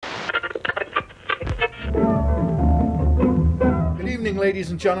evening,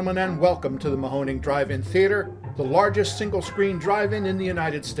 ladies and gentlemen, and welcome to the Mahoning Drive-In Theater, the largest single-screen drive-in in the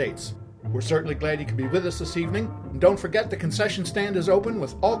United States. We're certainly glad you could be with us this evening, and don't forget the concession stand is open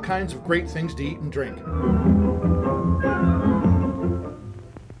with all kinds of great things to eat and drink.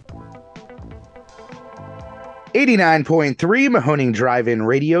 89.3 Mahoning Drive-In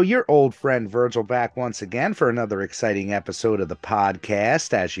Radio, your old friend Virgil back once again for another exciting episode of the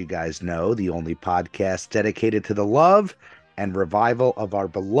podcast. As you guys know, the only podcast dedicated to the love and revival of our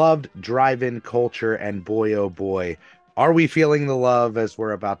beloved drive-in culture. And boy, oh boy, are we feeling the love as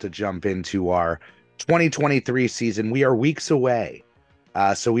we're about to jump into our 2023 season. We are weeks away.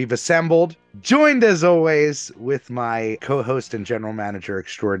 So we've assembled, joined as always with my co-host and general manager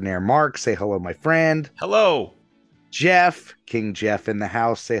extraordinaire, Mark. Say hello, my friend. Hello. Jeff, King Jeff in the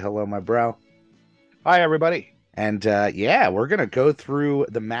house. Say hello, my bro. Hi, everybody. And yeah, we're going to go through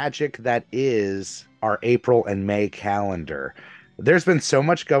the magic that is our April and May calendar. There's been so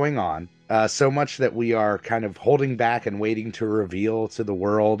much going on, so much that we are kind of holding back and waiting to reveal to the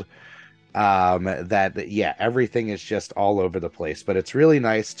world that, yeah, everything is just all over the place. But it's really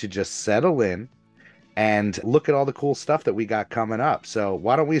nice to just settle in and look at all the cool stuff that we got coming up. So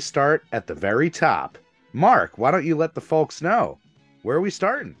why don't we start at the very top? Mark, why don't you let the folks know? Where are we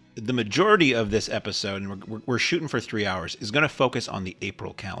starting? The majority of this episode, and we're shooting for 3 hours, is going to focus on the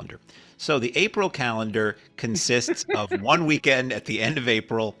April calendar. So the April calendar consists of one weekend at the end of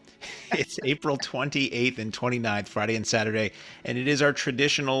April. It's April 28th and 29th, Friday and Saturday, and it is our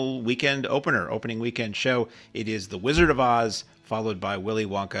traditional weekend opening weekend show. It is The Wizard of Oz, followed by Willy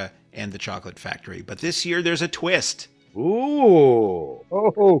Wonka and the Chocolate Factory. But this year there's a twist. Ooh.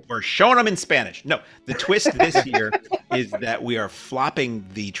 Oh, We're showing them in Spanish. No, the twist this year is that we are flopping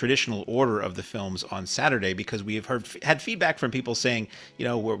the traditional order of the films on Saturday because we have had feedback from people saying, you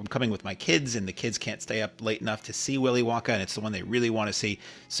know, we're coming with my kids and the kids can't stay up late enough to see Willy Wonka and it's the one they really want to see.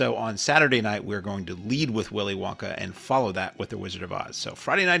 So on Saturday night, we're going to lead with Willy Wonka and follow that with The Wizard of Oz. So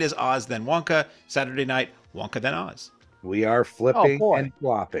Friday night is Oz, then Wonka. Saturday night, Wonka, then Oz. We are flipping and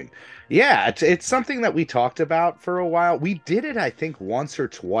flopping. Yeah, it's something that we talked about for a while. We did it, I think, once or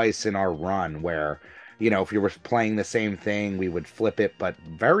twice in our run where, you know, if you were playing the same thing, we would flip it, but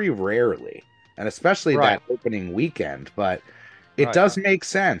very rarely. And especially that opening weekend. But it does make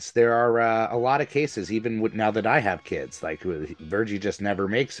sense. There are a lot of cases, even now that I have kids, like Virgie just never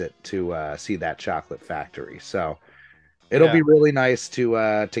makes it to see that Chocolate Factory. So it'll be really nice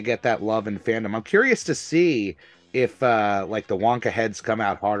to get that love and fandom. I'm curious to see if like the Wonka heads come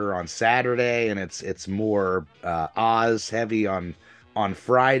out harder on Saturday and it's more Oz heavy on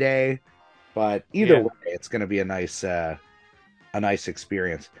Friday, but either way it's going to be a nice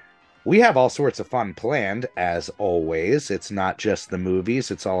experience. We have all sorts of fun planned as always. It's not just the movies,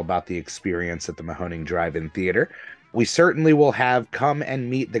 it's all about the experience at the Mahoning Drive-In Theater. We certainly will have Come and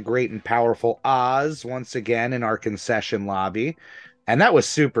Meet the Great and Powerful Oz once again in our concession lobby, and that was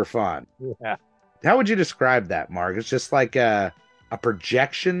super fun. Yeah. How would you describe that, Mark? It's just like a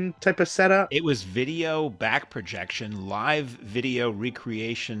projection type of setup? It was video back projection, live video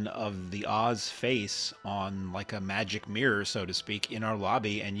recreation of the Oz face on like a magic mirror, so to speak, in our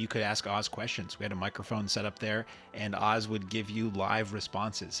lobby, and you could ask Oz questions. We had a microphone set up there, and Oz would give you live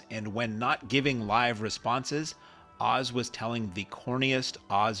responses. And when not giving live responses, Oz was telling the corniest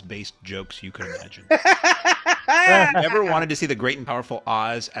Oz-based jokes you could imagine. Ever wanted to see the Great and Powerful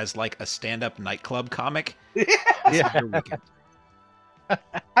Oz as like a stand-up nightclub comic? This is your weekend.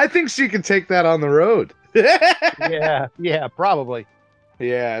 I think she can take that on the road. yeah, probably.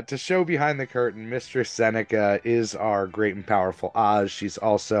 Yeah, to show behind the curtain, Mistress Seneca is our Great and Powerful Oz. She's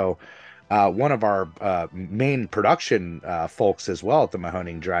also one of our main production folks as well at the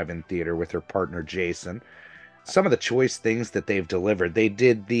Mahoning Drive-In Theater with her partner Jason. Some of the choice things that they've delivered. They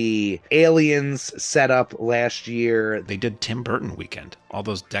did the Aliens setup last year. They did Tim Burton weekend. All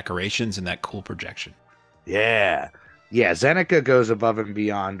those decorations and that cool projection. Yeah. Yeah, Zeneca goes above and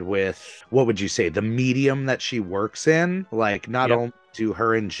beyond with, what would you say, the medium that she works in. Like, not only do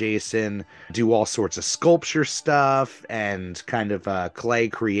her and Jason do all sorts of sculpture stuff and kind of clay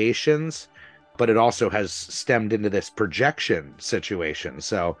creations, but it also has stemmed into this projection situation.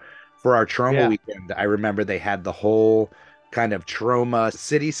 So for our Troma weekend, I remember they had the whole kind of Troma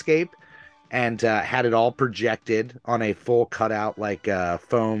cityscape and had it all projected on a full cutout, like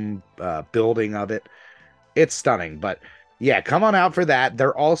foam building of it. It's stunning, but yeah, come on out for that.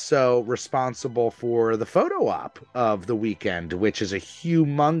 They're also responsible for the photo op of the weekend, which is a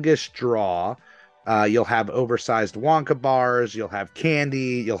humongous draw. You'll have oversized Wonka bars, you'll have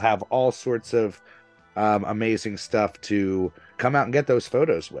candy, you'll have all sorts of amazing stuff to come out and get those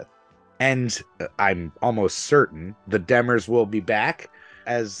photos with. And I'm almost certain the Demmers will be back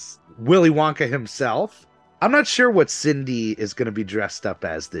as Willy Wonka himself. I'm not sure what Cindy is going to be dressed up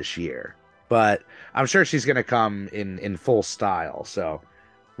as this year, but I'm sure she's going to come in full style. So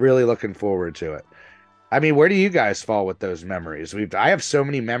really looking forward to it. I mean, where do you guys fall with those memories? I have so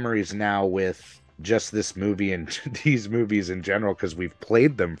many memories now with just this movie and these movies in general because we've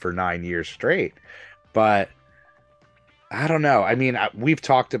played them for 9 years straight. But I don't know. I mean, we've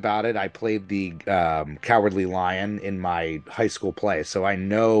talked about it. I played the Cowardly Lion in my high school play, so I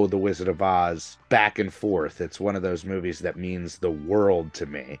know The Wizard of Oz back and forth. It's one of those movies that means the world to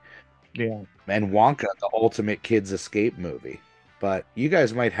me. Yeah. And Wonka, the ultimate kids escape movie. But you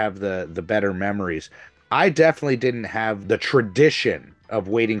guys might have the better memories. I definitely didn't have the tradition of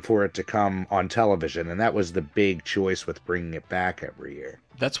waiting for it to come on television, and that was the big choice with bringing it back every year.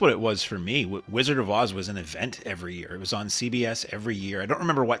 That's what it was for me. Wizard of Oz was an event every year. It was on CBS every year. I don't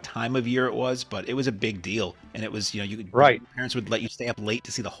remember what time of year it was, but it was a big deal. And it was, you could, right. Parents would let you stay up late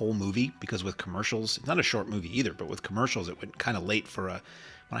to see the whole movie because with commercials, it's not a short movie either, but with commercials, it went kind of late for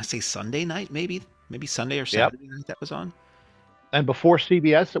when I say Sunday night, maybe Sunday or Saturday night that was on. And before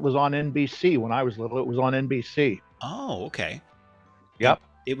CBS, it was on NBC. When I was little, it was on NBC. Oh, okay. Yep.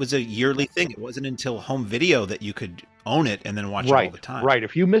 It was a yearly thing. It wasn't until home video that you could own it and then watch it all the time. Right.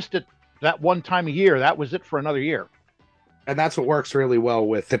 If you missed it that one time a year, that was it for another year. And that's what works really well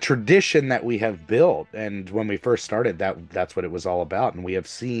with the tradition that we have built. And when we first started, that's what it was all about. And we have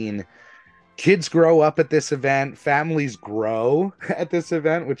seen kids grow up at this event, families grow at this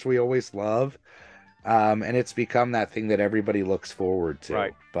event, which we always love. And it's become that thing that everybody looks forward to.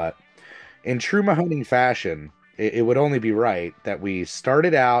 Right. But in true Mahoning fashion, it would only be right that we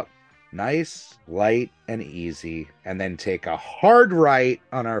started out nice, light, and easy, and then take a hard right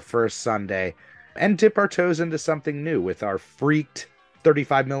on our first Sunday and dip our toes into something new with our freaked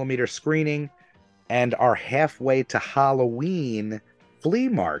 35mm screening and our halfway to Halloween flea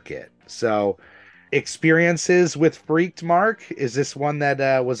market. So, experiences with Freaked, Mark? Is this one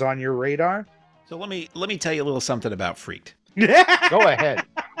that was on your radar? So let me tell you a little something about Freaked. Go ahead.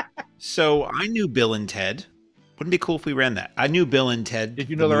 So I knew Bill and Ted. Wouldn't it be cool if we ran that? I knew Bill and Ted. Did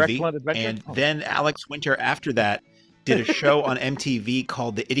you know their excellent adventure? And then Alex Winter after that did a show on MTV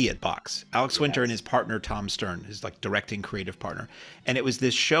called The Idiot Box. Alex Winter and his partner Tom Stern, his directing creative partner. And it was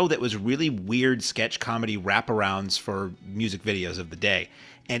this show that was really weird sketch comedy wraparounds for music videos of the day.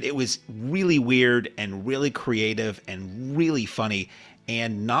 And it was really weird and really creative and really funny.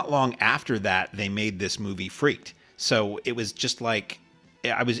 And not long after that, they made this movie Freaked. So it was just like,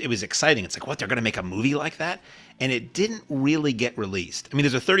 it was exciting. It's like, what, they're going to make a movie like that? And it didn't really get released. I mean,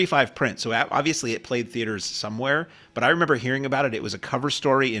 there's a 35 print, so obviously it played theaters somewhere. But I remember hearing about it. It was a cover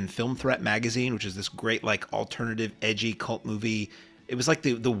story in Film Threat magazine, which is this great, alternative, edgy cult movie. It was like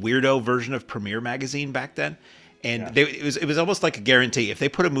the weirdo version of Premiere magazine back then. And it was almost like a guarantee. If they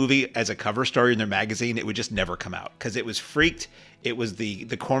put a movie as a cover story in their magazine, it would just never come out because it was Freaked. It was the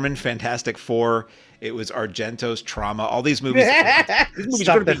Corman Fantastic Four. It was Argento's Trauma. All these movies,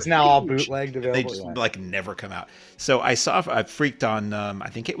 stuff that's now all bootlegged available. They just never come out. So I Freaked on I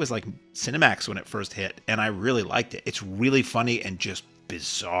think it was like Cinemax when it first hit, and I really liked it. It's really funny and just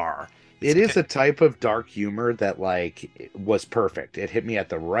bizarre. It is a type of dark humor that was perfect. It hit me at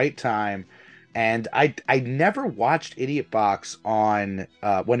the right time. And I never watched Idiot Box on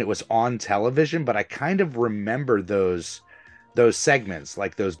when it was on television, but I kind of remember those segments,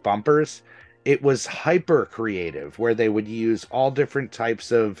 like those bumpers. It was hyper creative where they would use all different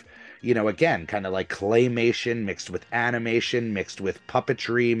types of, again, kind of like claymation mixed with animation, mixed with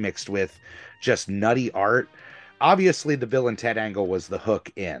puppetry, mixed with just nutty art. Obviously, the Bill and Ted angle was the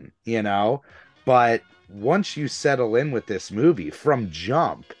hook in, but once you settle in with this movie from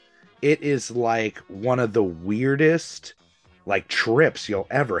jump, it is like one of the weirdest trips you'll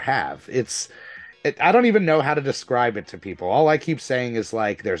ever have. I don't even know how to describe it to people. All I keep saying is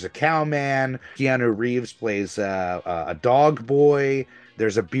there's a cowman. Keanu Reeves plays a dog boy.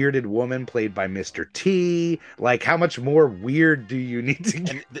 There's a bearded woman played by Mr. T. How much more weird do you need to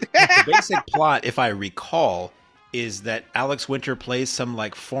get? The basic plot, if I recall, is that Alex Winter plays some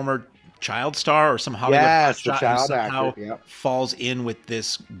former child star or some Hollywood child somehow actor, falls in with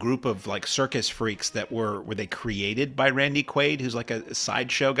this group of circus freaks that were they created by Randy Quaid, who's a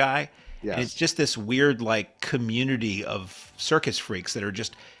sideshow guy. Yes. And it's just this weird community of circus freaks that are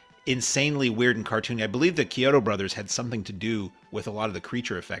just insanely weird and cartoony. I believe the Kyoto brothers had something to do with a lot of the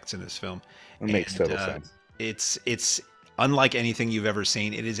creature effects in this film. It makes total sense. It's unlike anything you've ever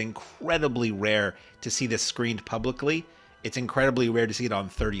seen. It is incredibly rare to see this screened publicly. it's incredibly rare to see it on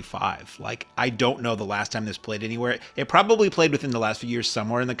 35. Like, I don't know the last time this played anywhere. It probably played within the last few years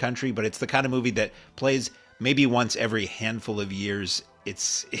somewhere in the country, but it's the kind of movie that plays maybe once every handful of years.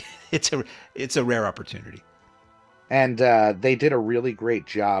 It's a rare opportunity. And they did a really great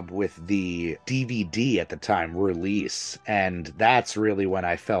job with the DVD at the time release. And that's really when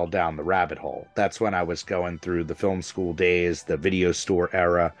I fell down the rabbit hole. That's when I was going through the film school days, the video store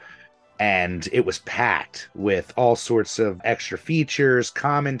era. And it was packed with all sorts of extra features,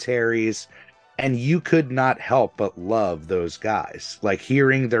 commentaries. And you could not help but love those guys. Like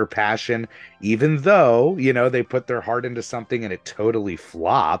hearing their passion, even though, they put their heart into something and it totally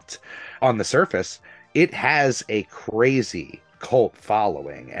flopped on the surface. It has a crazy cult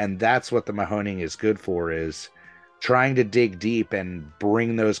following, and that's what the Mahoning is good for, is trying to dig deep and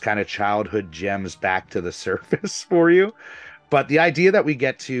bring those kind of childhood gems back to the surface for you. But the idea that we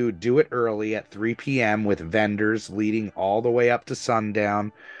get to do it early at 3 p.m. with vendors leading all the way up to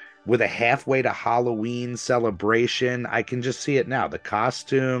sundown with a halfway to Halloween celebration, I can just see it now. The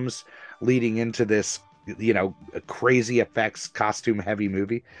costumes leading into this, crazy effects, costume heavy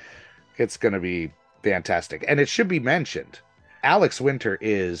movie. It's going to be fantastic. And it should be mentioned, Alex Winter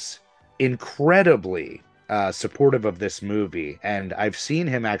is incredibly supportive of this movie. And I've seen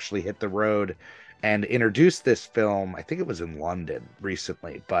him actually hit the road and introduce this film. I think it was in London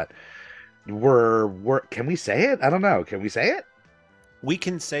recently, but can we say it? I don't know. Can we say it? We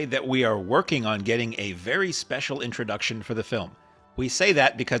can say that we are working on getting a very special introduction for the film. We say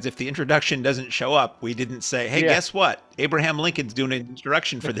that because if the introduction doesn't show up, we didn't say, hey, guess what? Abraham Lincoln's doing an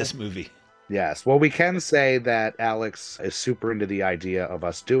introduction for this movie. Yes. Well, we can say that Alex is super into the idea of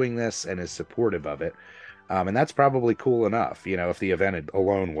us doing this and is supportive of it. And that's probably cool enough, if the event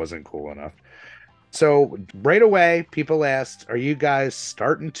alone wasn't cool enough. So right away, people asked, are you guys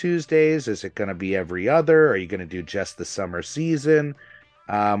starting Tuesdays? Is it going to be every other? Are you going to do just the summer season?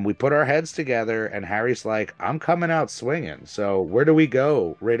 We put our heads together and Harry's like, I'm coming out swinging. So where do we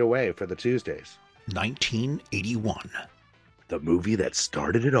go right away for the Tuesdays? 1981. The movie that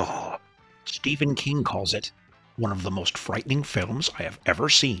started it all. Stephen King calls it one of the most frightening films I have ever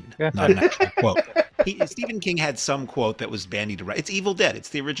seen. Not an actual quote. Stephen King had some quote that was bandied around. It's Evil Dead. It's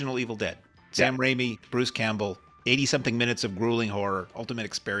the original Evil Dead. Sam Raimi, Bruce Campbell, 80-something minutes of grueling horror, ultimate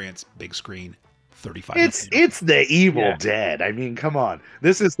experience, big screen, 35 minutes. It's the Evil Dead. I mean, come on.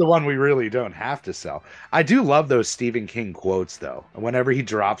 This is the one we really don't have to sell. I do love those Stephen King quotes, though. Whenever he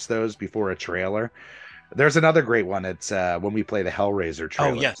drops those before a trailer. There's another great one. It's when we play the Hellraiser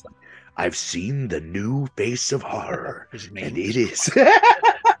trailer. Oh, yes. I've seen the new face of horror, and it is.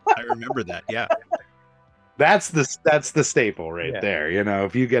 I remember that. Yeah, that's the staple right there.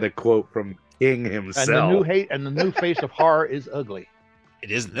 If you get a quote from King himself, and the new face of horror is ugly.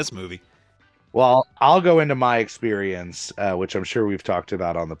 It is in this movie. Well, I'll go into my experience, which I'm sure we've talked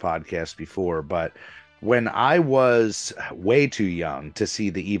about on the podcast before, but when I was way too young to see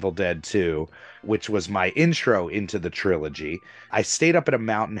The Evil Dead 2, which was my intro into the trilogy, I stayed up at a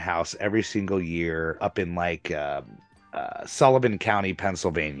mountain house every single year up in Sullivan County,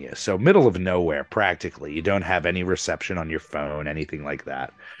 Pennsylvania. So middle of nowhere, practically. You don't have any reception on your phone, anything like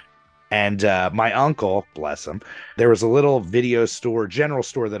that. And my uncle, bless him, there was a little video store, general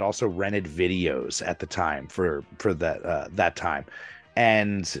store that also rented videos at the time for that time.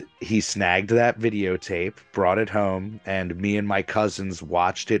 And he snagged that videotape, brought it home, and me and my cousins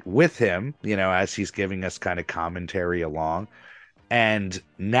watched it with him, as he's giving us kind of commentary along. And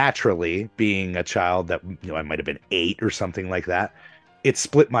naturally, being a child that, I might have been 8 or something like that, it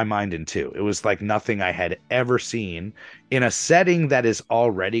split my mind in two. It was like nothing I had ever seen in a setting that is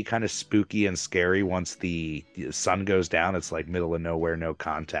already kind of spooky and scary. Once the sun goes down, it's like middle of nowhere, no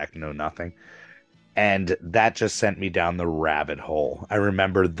contact, no nothing. And that just sent me down the rabbit hole. I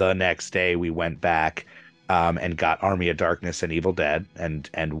remember the next day we went back and got Army of Darkness and Evil Dead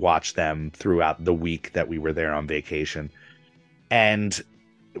and watched them throughout the week that we were there on vacation. And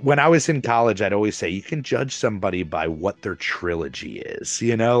when I was in college, I'd always say, you can judge somebody by what their trilogy is.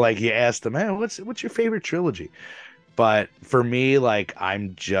 Like you ask them, man, what's your favorite trilogy? But for me,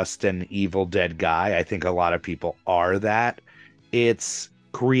 I'm just an Evil Dead guy. I think a lot of people are that. It's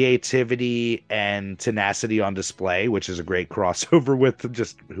creativity and tenacity on display, which is a great crossover with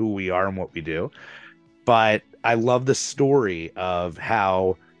just who we are and what we do. But I love the story of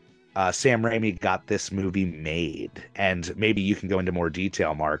how Sam Raimi got this movie made. And maybe you can go into more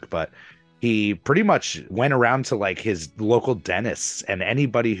detail, Mark, but he pretty much went around to his local dentists and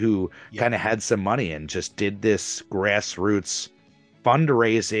anybody who kind of had some money and just did this grassroots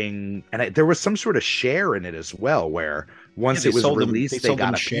fundraising. And there was some sort of share in it as well, where once it was released, they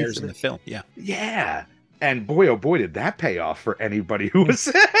got a shares piece of in the film. Yeah. Yeah. And boy, oh boy, did that pay off for anybody who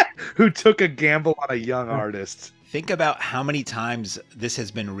was who took a gamble on a young artist. Think about how many times this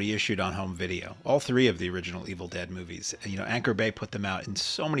has been reissued on home video. All three of the original Evil Dead movies. You know, Anchor Bay put them out in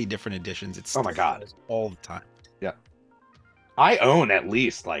so many different editions. It's oh my God, all the time. Yeah, I own at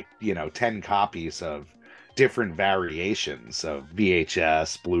least 10 copies of different variations of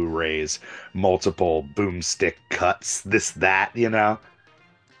VHS, Blu-rays, multiple boomstick cuts, this, that, Well,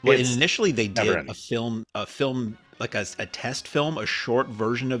 and initially they did a film like a test film, a short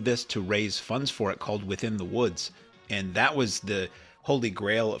version of this to raise funds for it called Within the Woods. And that was the holy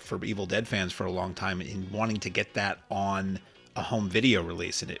grail for Evil Dead fans for a long time in wanting to get that on a home video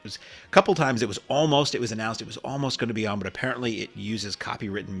release. And it was a couple times it was announced it was almost going to be on, but apparently it uses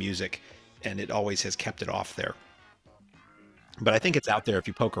copywritten music and it always has kept it off there. But I think it's out there. If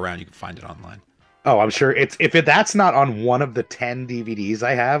you poke around, you can find it online. Oh, I'm sure that's not on one of the 10 DVDs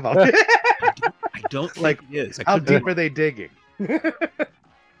I have. I don't think it is. How deep are they digging?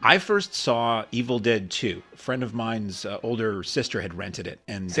 I first saw Evil Dead 2. A friend of mine's older sister had rented it.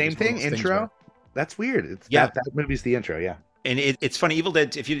 And same thing, intro? That's weird. That movie's the intro, yeah. And it's funny, Evil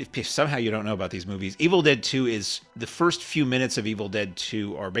Dead, if somehow you don't know about these movies, Evil Dead 2 is the first few minutes of Evil Dead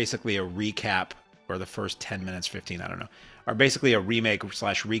 2 are basically a recap, or the first 10 minutes, 15, I don't know, are basically a remake /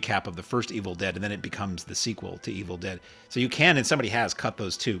 recap of the first Evil Dead, and then it becomes the sequel to Evil Dead. So you can, and somebody has cut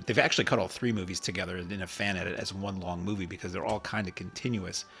those two. They've actually cut all three movies together in a fan edit as one long movie because they're all kind of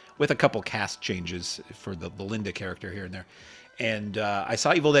continuous, with a couple cast changes for the Linda character here and there. And I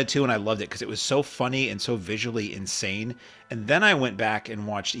saw Evil Dead 2 and I loved it because it was so funny and so visually insane. And then I went back and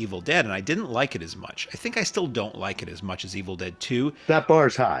watched Evil Dead and I didn't like it as much. I think I still don't like it as much as Evil Dead 2. That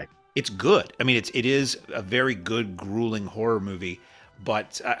bar's high. It's good. I mean, it is a very good, grueling horror movie.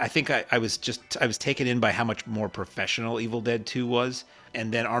 But I think I was taken in by how much more professional Evil Dead 2 was.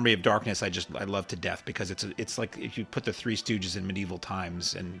 And then Army of Darkness, I love to death because it's like if you put the Three Stooges in medieval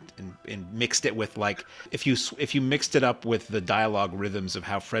times and mixed it with if you mixed it up with the dialogue rhythms of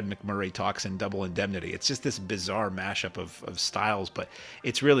how Fred McMurray talks in Double Indemnity. It's just this bizarre mashup of styles, but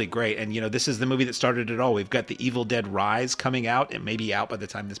it's really great. And this is the movie that started it all. We've got the Evil Dead Rise coming out. It may be out by the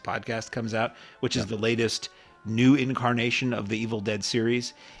time this podcast comes out, which is the latest new incarnation of the Evil Dead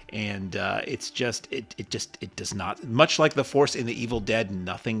series, and it does not, much like the Force in the Evil Dead,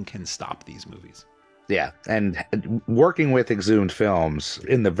 nothing can stop these movies. Yeah, and working with Exhumed Films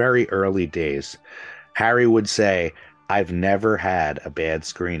in the very early days, Harry would say, I've never had a bad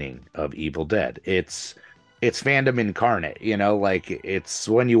screening of Evil Dead. It's fandom incarnate, it's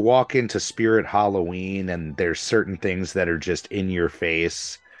when you walk into Spirit Halloween and there's certain things that are just in your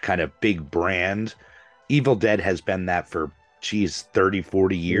face, kind of big brand. Evil Dead has been that for 30,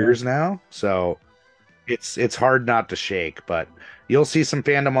 40 years now. So it's hard not to shake, but you'll see some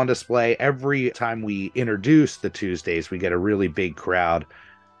fandom on display. Every time we introduce the Tuesdays, we get a really big crowd.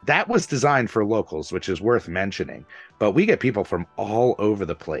 That was designed for locals, which is worth mentioning. But we get people from all over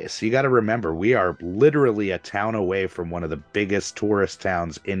the place. You got to remember, we are literally a town away from one of the biggest tourist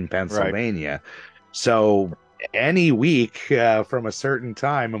towns in Pennsylvania. Right. So any week from a certain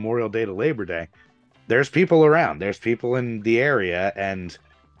time, Memorial Day to Labor Day, there's people around, there's people in the area, and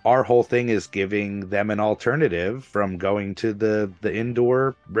our whole thing is giving them an alternative from going to the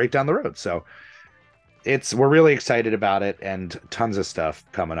indoor right down the road. So we're really excited about it, and tons of stuff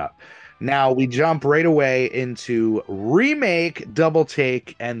coming up. Now we jump right away into remake double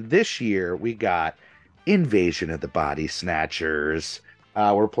take, and this year we got Invasion of the Body Snatchers.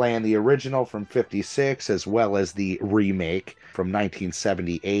 We're playing the original from 56 as well as the remake from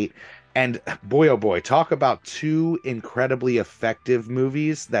 1978. And boy, oh boy, talk about two incredibly effective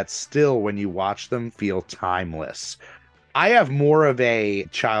movies that still, when you watch them, feel timeless. I have more of a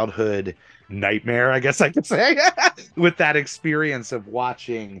childhood nightmare, I guess I could say, with that experience of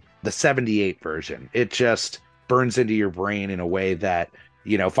watching the 78 version. It just burns into your brain in a way that,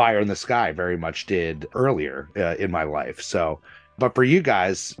 Fire in the Sky very much did earlier in my life. So, but for you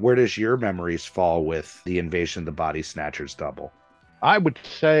guys, where does your memories fall with the Invasion of the Body Snatchers double? I would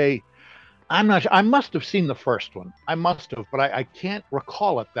say, I'm not sure. I must have seen the first one. I must have, but I can't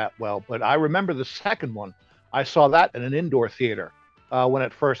recall it that well. But I remember the second one. I saw that in an indoor theater when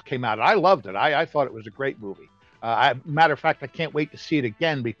it first came out. I loved it. I thought it was a great movie. Matter of fact, I can't wait to see it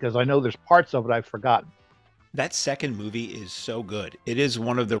again because I know there's parts of it I've forgotten. That second movie is so good. It is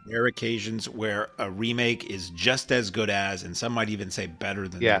one of the rare occasions where a remake is just as good as, and some might even say better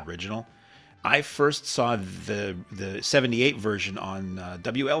than the original. I first saw the 78 version on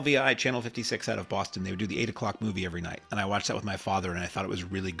WLVI Channel 56 out of Boston. They would do the 8 o'clock movie every night. And I watched that with my father, and I thought it was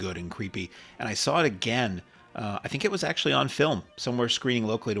really good and creepy. And I saw it again I think it was actually on film, somewhere screening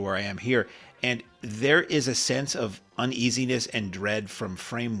locally to where I am here. And there is a sense of uneasiness and dread from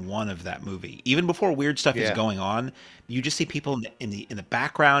frame one of that movie. Even before weird stuff is going on, you just see people in the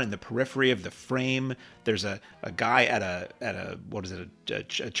background, in the periphery of the frame. There's a guy at a what is it,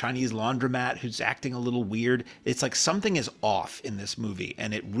 a Chinese laundromat who's acting a little weird. It's like something is off in this movie,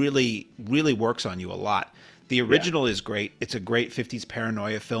 and it really, really works on you a lot. The original is great. It's a great 50s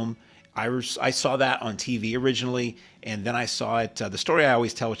paranoia film. I saw that on TV originally, and then I saw it. The story I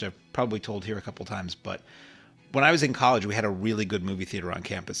always tell, which I've probably told here a couple times, but when I was in college, we had a really good movie theater on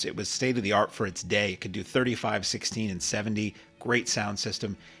campus. It was state of the art for its day. It could do 35, 16, and 70. Great sound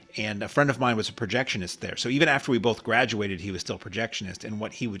system. And a friend of mine was a projectionist there. So even after we both graduated, he was still projectionist. And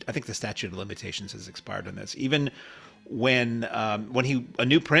what he would, I think the statute of limitations has expired on this. Even when a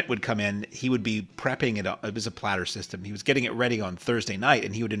new print would come in, he would be prepping it. It was a platter system. He was getting it ready on Thursday night,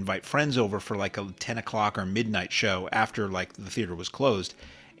 and he would invite friends over for like a 10 o'clock or midnight show after like the theater was closed.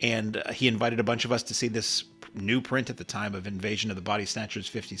 And he invited a bunch of us to see this new print at the time of Invasion of the Body Snatchers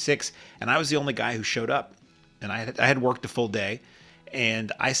 56. And I was the only guy who showed up. And I had worked a full day.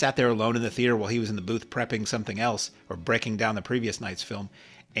 And I sat there alone in the theater while he was in the booth prepping something else or breaking down the previous night's film.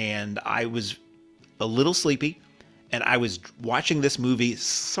 And I was a little sleepy. And I was watching this movie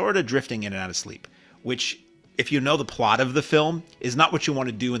sort of drifting in and out of sleep, which, if you know the plot of the film, is not what you want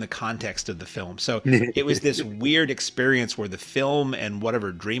to do in the context of the film. So it was this weird experience where the film and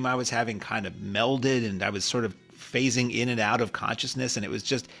whatever dream I was having kind of melded, and I was sort of phasing in and out of consciousness. And it was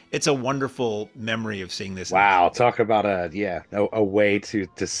just, it's a wonderful memory of seeing this. Wow. Talk about a way to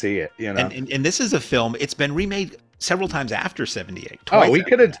see it, you know? And this is a film, it's been remade several times after 78. We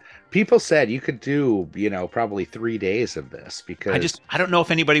could have, people said you could do, probably 3 days of this, because I don't know if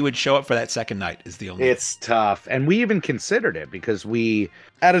anybody would show up for that second night is the only. It's tough. And we even considered it because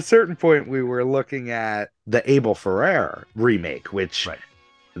at a certain point, we were looking at the Abel Ferrara remake, which,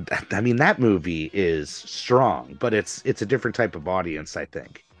 I mean, that movie is strong, but it's a different type of audience, I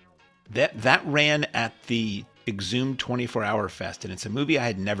think. That ran at the Exhumed 24-Hour Fest, and it's a movie I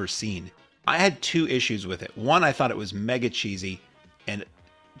had never seen. I had two issues with it. One, I thought it was mega cheesy, and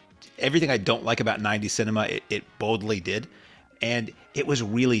everything I don't like about 90s cinema, it boldly did. And it was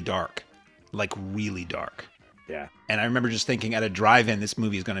really dark, like really dark. Yeah. And I remember just thinking at a drive-in, this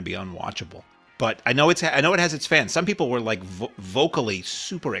movie is going to be unwatchable. But I know it has its fans. Some people were like vocally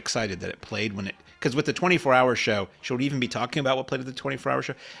super excited that it played when it, because with the 24-hour show, should we even be talking about what played at the 24-hour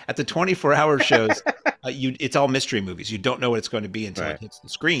show? At the 24-hour shows, it's all mystery movies. You don't know what it's going to be until it hits the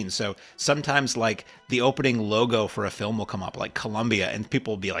screen. So sometimes like the opening logo for a film will come up, like Columbia, and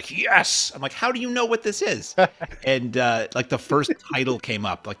people will be like, yes! I'm like, how do you know what this is? And like the first title came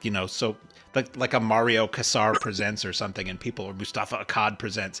up, like, so like a Mario Kassar Presents or something, and people, or Mustafa Akkad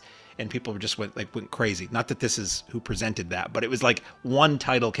Presents, and people just went crazy. Not that this is who presented that, but it was like one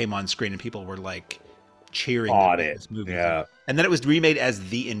title came on screen and people were like cheering on it. This movie. Yeah. And then it was remade as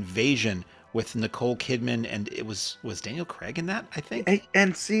The Invasion with Nicole Kidman, and it was Daniel Craig in that, I think.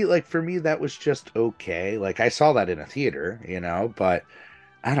 And see, like for me, that was just okay. Like I saw that in a theater, but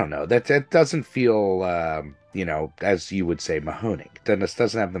I don't know. That doesn't feel, as you would say, Mahoning. This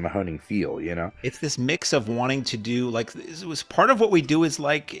doesn't have the Mahoning feel, It's this mix of wanting to do, like, it was part of what we do is,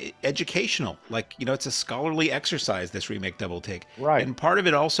 like, educational. Like, it's a scholarly exercise, this remake double take. Right. And part of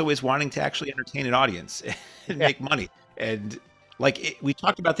it also is wanting to actually entertain an audience and make money. And, like, we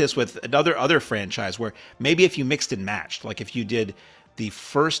talked about this with another franchise where maybe if you mixed and matched, like if you did the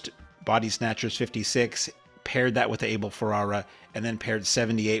first Body Snatchers 56, paired that with the Abel Ferrara, and then paired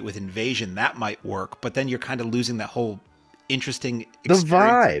 78 with Invasion, that might work. But then you're kind of losing that whole interesting experience. The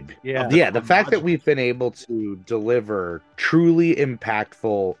vibe. Yeah. The fact that we've been able to deliver truly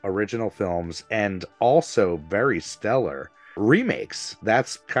impactful original films and also very stellar remakes,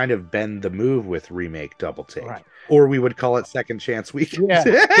 that's kind of been the move with remake double take. Right. Or we would call it second chance weekend.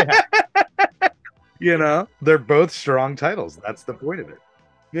 Yeah. They're both strong titles. That's the point of it.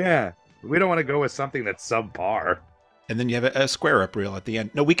 Yeah. We don't want to go with something that's subpar. And then you have a square up reel at the end.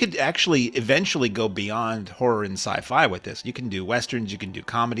 No, we could actually eventually go beyond horror and sci-fi with this. You can do westerns, you can do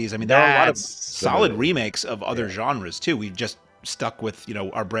comedies. I mean, there are a lot of solid remakes of other genres too. We've just stuck with,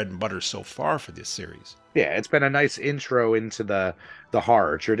 our bread and butter so far for this series. Yeah, it's been a nice intro into the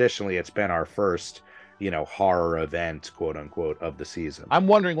horror. Traditionally, it's been our first, horror event, quote unquote, of the season. I'm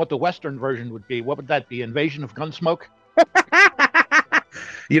wondering what the Western version would be. What would that be? Invasion of Gunsmoke?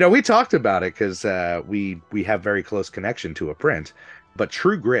 We talked about it because we have very close connection to a print, but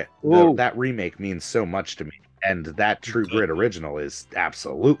True Grit, that remake means so much to me. And that True Grit original is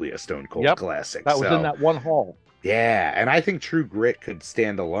absolutely a Stone Cold classic. That was in that one hall. Yeah, and I think True Grit could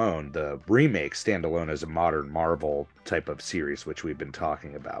stand alone, the remake stand alone as a modern Marvel type of series, which we've been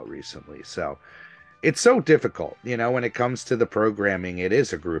talking about recently. So it's so difficult, when it comes to the programming. It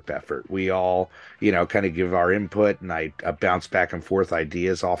is a group effort. We all, kind of give our input, and I bounce back and forth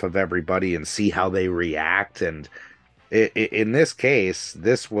ideas off of everybody and see how they react. And in this case,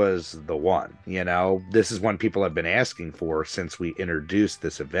 this was the one. This is one people have been asking for since we introduced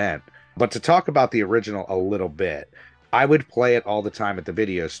this event. But to talk about the original a little bit, I would play it all the time at the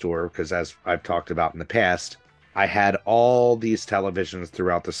video store because, as I've talked about in the past, I had all these televisions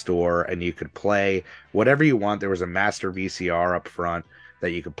throughout the store, and you could play whatever you want. There was a master VCR up front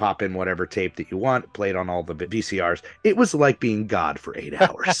that you could pop in whatever tape that you want, played on all the VCRs. It was like being God for 8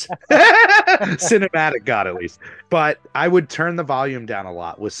 hours. Cinematic God, at least. But I would turn the volume down a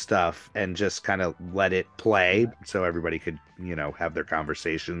lot with stuff and just kind of let it play so everybody could, have their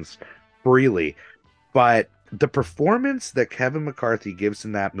conversations freely. But the performance that Kevin McCarthy gives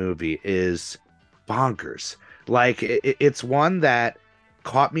in that movie is bonkers. Like, it's one that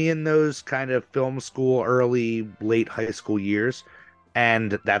caught me in those kind of film school, early, late high school years.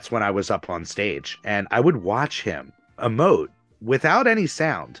 And that's when I was up on stage. And I would watch him emote without any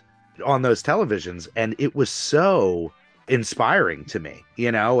sound on those televisions. And it was so inspiring to me,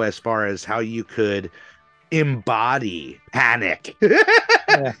 as far as how you could embody panic.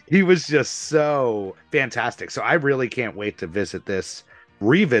 He was just so fantastic. So I really can't wait to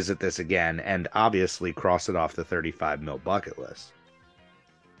revisit this again, and obviously cross it off the 35 mil bucket list.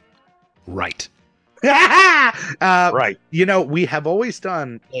 Right. Right. We have always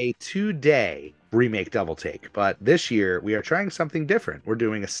done a 2-day remake double take, but this year we are trying something different. We're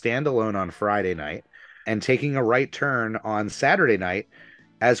doing a standalone on Friday night and taking a right turn on Saturday night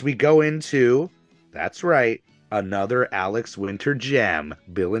as we go into, that's right, another Alex Winter gem,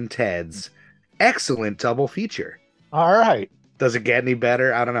 Bill and Ted's excellent double feature. All right. Does it get any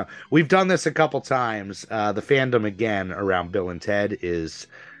better? I don't know. We've done this a couple times. The fandom again around Bill and Ted is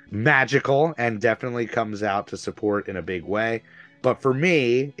magical and definitely comes out to support in a big way. But for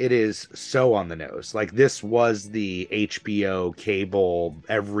me, it is so on the nose. Like, this was the HBO cable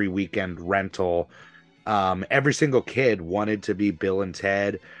every weekend rental. Every single kid wanted to be Bill and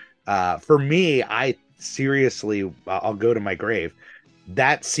Ted. For me, I seriously, I'll go to my grave.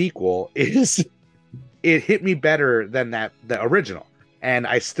 That sequel it hit me better than the original. And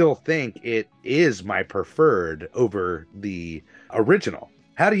I still think it is my preferred over the original.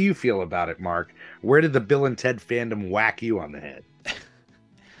 How do you feel about it, Mark? Where did the Bill and Ted fandom whack you on the head?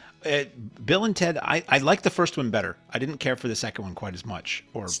 Bill and Ted, I like the first one better. I didn't care for the second one quite as much.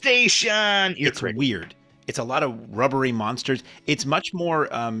 Or Station! It's weird. It's a lot of rubbery monsters. It's much more,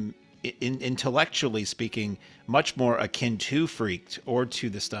 intellectually speaking, much more akin to Freaked or to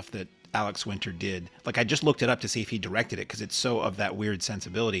the stuff that Alex Winter did. Like, I just looked it up to see if he directed it because it's so of that weird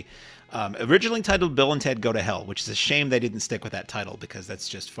sensibility. Originally titled Bill and Ted Go to Hell, which is a shame they didn't stick with that title because that's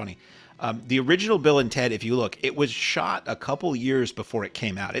just funny. The original Bill and Ted, if you look, it was shot a couple years before it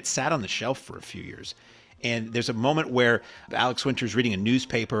came out. It sat on the shelf for a few years. And there's a moment where Alex Winter's reading a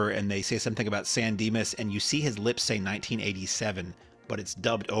newspaper and they say something about San Dimas, and you see his lips say 1987, but it's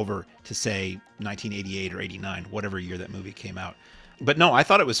dubbed over to say 1988 or 89, whatever year that movie came out. But no, I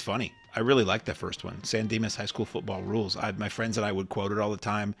thought it was funny. I really liked the first one. San Dimas High School Football Rules. My friends and I would quote it all the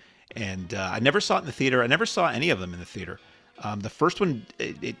time. And I never saw it in the theater. I never saw any of them in the theater. The first one,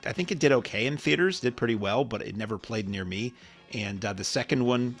 I think it did okay in theaters, did pretty well, but it never played near me. And the second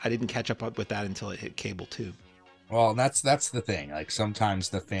one, I didn't catch up with that until it hit cable too. Well, that's the thing. Like, sometimes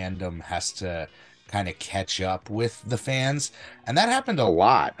the fandom has to kind of catch up with the fans. And that happened a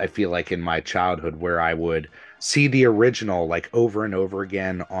lot, I feel like, in my childhood, where I would see the original like over and over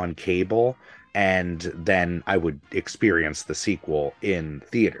again on cable, and then I would experience the sequel in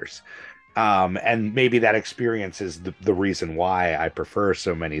theaters. And maybe that experience is the reason why I prefer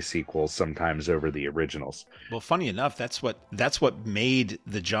so many sequels sometimes over the originals. Well, funny enough, that's what made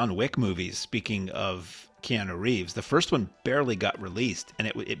the John Wick movies. Speaking of Keanu Reeves, the first one barely got released, and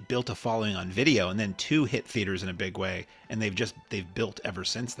it built a following on video, and then 2 hit theaters in a big way, and they've built ever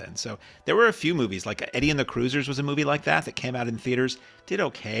since then. So there were a few movies, like Eddie and the Cruisers was a movie like that came out in theaters, did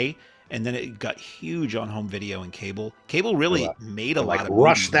okay, and then it got huge on home video and cable. Cable really made a lot of movies.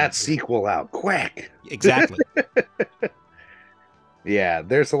 Rush that sequel out quick. Exactly. Yeah,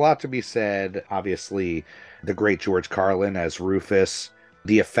 there's a lot to be said. Obviously, the great George Carlin as Rufus,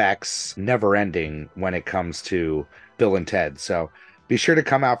 the effects never ending when it comes to Bill and Ted. So be sure to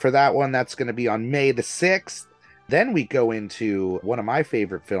come out for that one. That's going to be on May the 6th. Then we go into one of my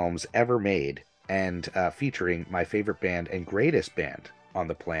favorite films ever made, and featuring my favorite band and greatest band on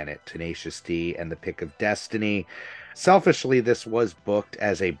the planet, Tenacious D and the Pick of Destiny. Selfishly, this was booked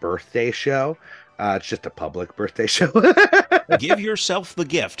as a birthday show. It's just a public birthday show. Give yourself the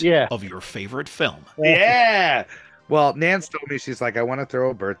gift of your favorite film. Yeah. Well, Nance told me, she's like, I want to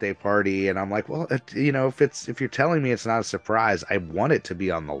throw a birthday party, and I'm like, well, if you're telling me it's not a surprise, I want it to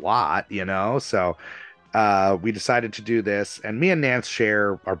be on the lot, So we decided to do this, and me and Nance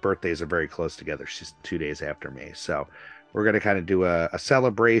share our birthdays are very close together. She's 2 days after me, so we're gonna kind of do a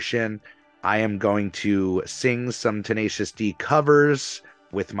celebration. I am going to sing some Tenacious D covers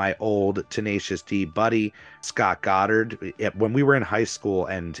with my old Tenacious D buddy, Scott Goddard. When we were in high school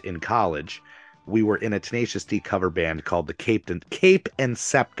and in college, we were in a Tenacious D cover band called the Cape and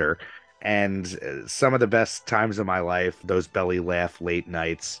Scepter. And some of the best times of my life, those belly laugh late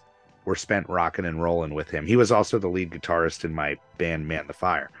nights, were spent rocking and rolling with him. He was also the lead guitarist in my band, Man the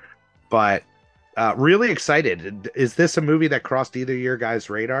Fire. But really excited. Is this a movie that crossed either of your guys'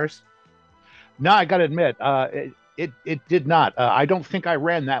 radars? No, I got to admit, it did not. I don't think I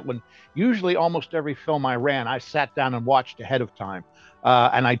ran that one. Usually, almost every film I ran, I sat down and watched ahead of time,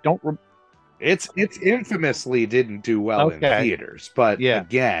 and I don't. It's infamously didn't do well in theaters, but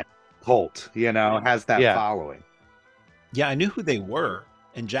again, cult, has that following. Yeah, I knew who they were,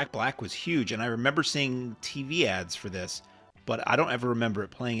 and Jack Black was huge, and I remember seeing TV ads for this, but I don't ever remember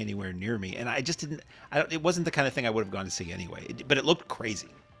it playing anywhere near me, and I just didn't. It wasn't the kind of thing I would have gone to see anyway. But it looked crazy.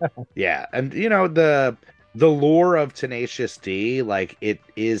 Yeah, and the lore of Tenacious D, like, it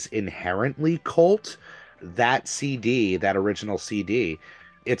is inherently cult. That original CD,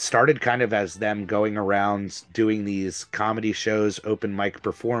 it started kind of as them going around doing these comedy shows, open mic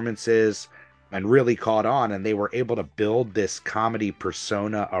performances, and really caught on, and they were able to build this comedy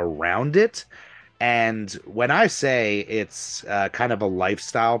persona around it. And when I say it's kind of a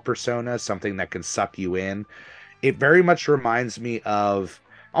lifestyle persona, something that can suck you in, it very much reminds me of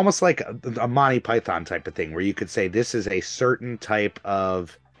almost like a Monty Python type of thing, where you could say this is a certain type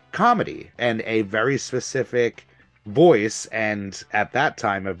of comedy and a very specific voice, and at that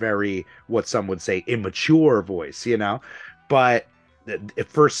time a very, what some would say, immature voice, but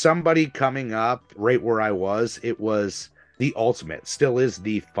for somebody coming up right where I was, it was the ultimate, still is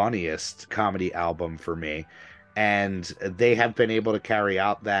the funniest comedy album for me. And they have been able to carry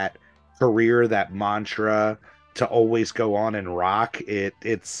out that career, that mantra, to always go on and rock.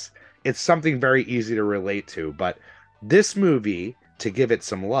 It's something very easy to relate to. But this movie, to give it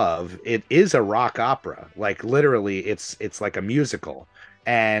some love, it is a rock opera. Like, literally, it's like a musical.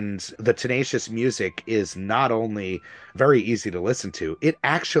 And the Tenacious music is not only very easy to listen to, it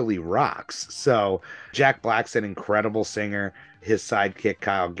actually rocks. So Jack Black's an incredible singer. His sidekick,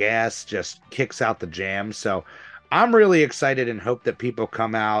 Kyle Gass, just kicks out the jam. So I'm really excited and hope that people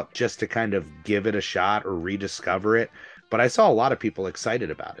come out just to kind of give it a shot or rediscover it. But I saw a lot of people excited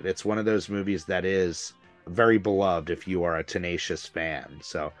about it. It's one of those movies that is very beloved if you are a Tenacious fan.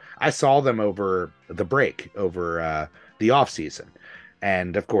 So I saw them over the break, over the off season.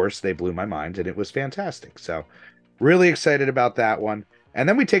 And of course, they blew my mind, and it was fantastic. So really excited about that one. And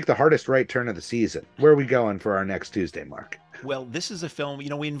then we take the hardest right turn of the season. Where are we going for our next Tuesday, Mark? Well, this is a film,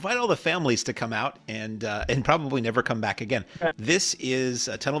 we invite all the families to come out and probably never come back again. This is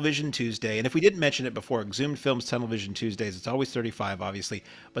a Television Tuesday. And if we didn't mention it before, Exhumed Films Television Tuesdays, it's always 35, obviously,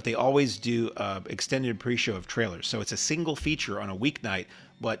 but they always do extended pre-show of trailers. So it's a single feature on a weeknight,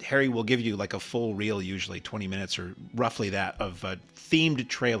 but Harry will give you like a full reel, usually 20 minutes or roughly that, of themed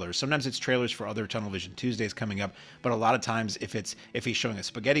trailers. Sometimes it's trailers for other Television Tuesdays coming up, but a lot of times if he's showing a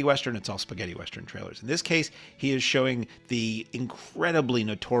spaghetti western, it's all spaghetti western trailers. In this case, he is showing the incredibly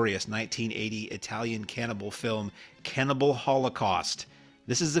notorious 1980 Italian cannibal film, Cannibal Holocaust.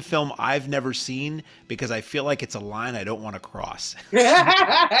 This is a film I've never seen because I feel like it's a line I don't want to cross.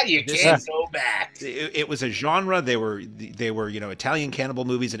 You can't go back. It was a genre. They were Italian cannibal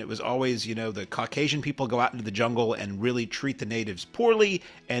movies, and it was always, the Caucasian people go out into the jungle and really treat the natives poorly,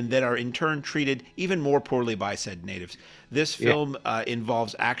 and then are in turn treated even more poorly by said natives. This film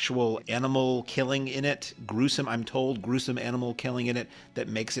involves actual animal killing in it, gruesome animal killing in it that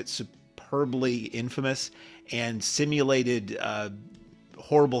makes it superbly infamous, and simulated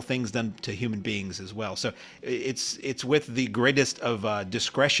horrible things done to human beings as well. So it's with the greatest of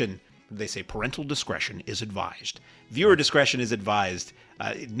discretion. They say parental discretion is advised. Viewer discretion is advised.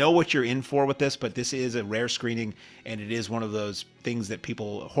 Know what you're in for with this, but this is a rare screening, and it is one of those things that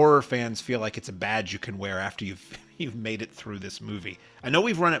horror fans feel like it's a badge you can wear after you've made it through this movie. I know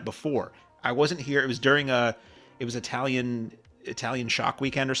we've run it before. I wasn't here. It was during it was Italian Shock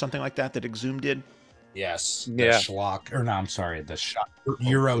Weekend or something like that Exhumed did. Yes, the Yeah. Schlock, or no, I'm sorry, the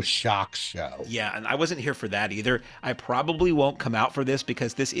Euro Shock Show. Yeah, and I wasn't here for that either. I probably won't come out for this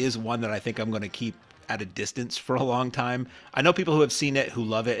because this is one that I think I'm going to keep at a distance for a long time. I know people who have seen it who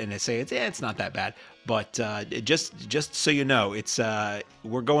love it and they say it's not that bad. But just so you know, it's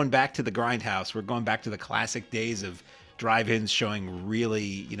we're going back to the grindhouse. We're going back to the classic days of drive-ins showing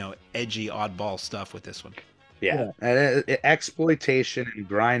really edgy oddball stuff with this one. Yeah. And exploitation and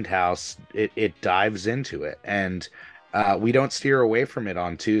grindhouse, it dives into it, and we don't steer away from it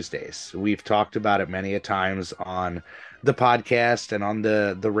on Tuesdays. We've talked about it many a times on the podcast and on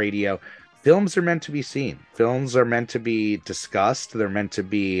the radio. Films are meant to be seen. Films are meant to be discussed. They're meant to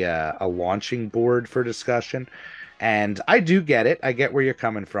be a launching board for discussion. And I do get it. I get where you're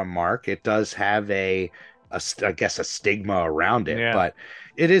coming from, Mark. It does have I guess a stigma around it, but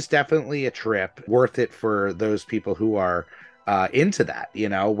it is definitely a trip worth it for those people who are into that.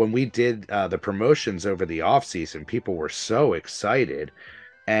 When we did the promotions over the off season, people were so excited,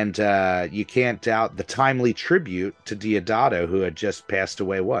 and you can't doubt the timely tribute to Diodato, who had just passed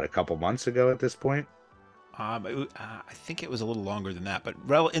away, a couple months ago at this point. I think it was a little longer than that, but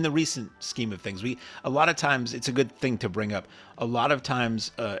in the recent scheme of things, a lot of times it's a good thing to bring up. A lot of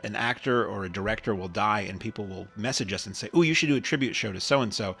times, an actor or a director will die, and people will message us and say, "Oh, you should do a tribute show to so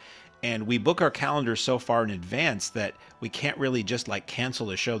and so," and we book our calendar so far in advance that we can't really just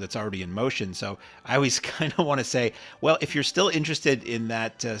cancel a show that's already in motion. So I always kind of want to say, well, if you're still interested in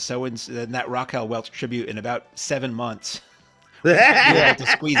that in that Raquel Welch tribute in about 7 months. We'll be able to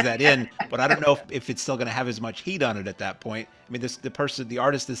squeeze that in, but I don't know if it's still going to have as much heat on it at that point. I mean, the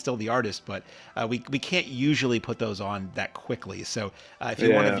artist is still the artist, but we can't usually put those on that quickly. So if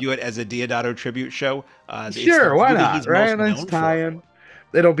you want to view it as a Diodato tribute show, sure, why not? Right? Let's tie in.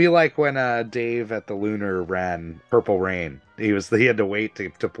 It'll be like when Dave at the Lunar ran Purple Rain. He had to wait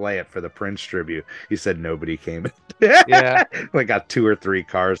to play it for the Prince tribute. He said nobody came. Yeah, we got 2 or 3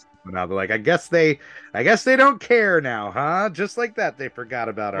 cars. Now they're like, I guess they don't care now, huh? Just like that, they forgot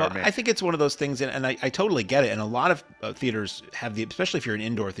about our man. I think it's one of those things, and I totally get it. And a lot of theaters have especially if you're an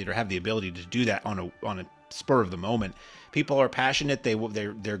indoor theater, have the ability to do that on a spur of the moment. People are passionate.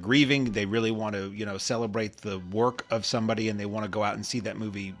 They're grieving. They really want to celebrate the work of somebody, and they want to go out and see that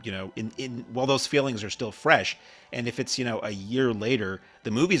movie. In while those feelings are still fresh. And if it's a year later,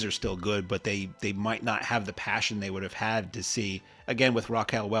 the movies are still good, but they might not have the passion they would have had to see again with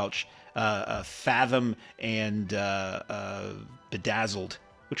Raquel Welch, Fathom, and Bedazzled,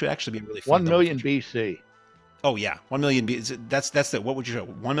 which would actually be really fun. 1 million BC. Oh yeah, 1 million BC. That's the what would you show?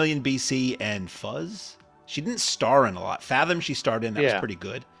 1 million BC and Fuzz. She didn't star in a lot. Fathom she starred in. That was pretty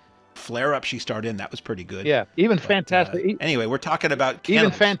good. Flare Up she starred in. That was pretty good. Yeah, even Fantastic. Anyway, we're talking about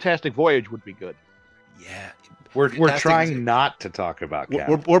even Fantastic Voyage would be good. Yeah. We're trying not to talk about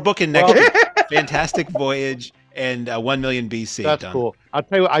cannibals. We're booking next year. Fantastic Voyage and 1 million BC. That's done. cool. I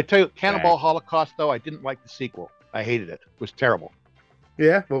tell you, Cannibal Holocaust, though, I didn't like the sequel. I hated it. It was terrible.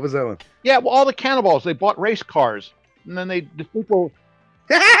 Yeah? What was that one? Yeah, well, all the cannibals, they bought race cars. And then the sequel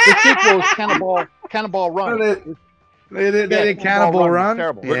was Cannibal Run. They did Cannibal Run.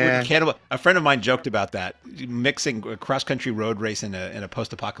 Terrible. Yeah. A friend of mine joked about that, mixing a cross-country road race in a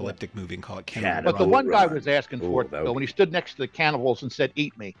post-apocalyptic movie and call it Cannibal But the Run. one guy was asking for it, though, when he stood next to the cannibals and said,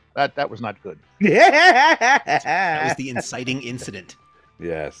 "Eat me." That was not good. That was the inciting incident.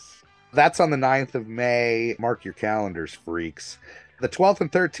 Yes. That's on the 9th of May. Mark your calendars, freaks. The 12th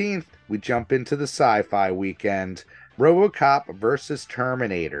and 13th, we jump into the sci-fi weekend. RoboCop versus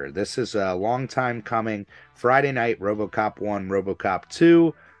Terminator. This is a long time coming. Friday night, RoboCop 1, RoboCop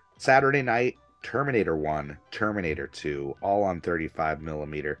 2. Saturday night, Terminator 1, Terminator 2, all on 35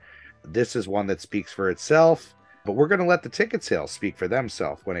 millimeter. This is one that speaks for itself, but we're going to let the ticket sales speak for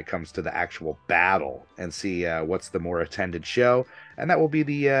themselves when it comes to the actual battle and see what's the more attended show. And that will be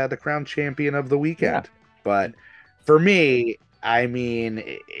the crown champion of the weekend. Yeah. But for me, I mean,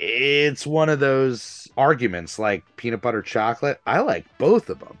 it's one of those arguments like peanut butter chocolate. I like both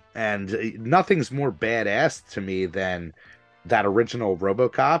of them. And nothing's more badass to me than that original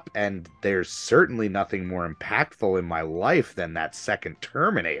RoboCop. And there's certainly nothing more impactful in my life than that second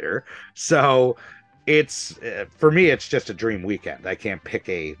Terminator. So it's, for me, it's just a dream weekend. I can't pick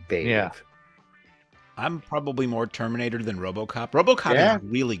a fave. Yeah. I'm probably more Terminator than RoboCop. RoboCop is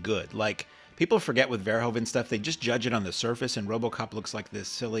really good. Like, people forget with Verhoeven stuff, they just judge it on the surface, and RoboCop looks like this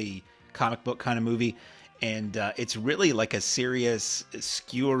silly comic book kind of movie. And it's really like a serious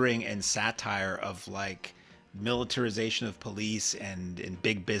skewering and satire of like militarization of police and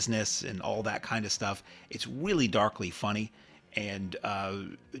big business and all that kind of stuff. It's really darkly funny. And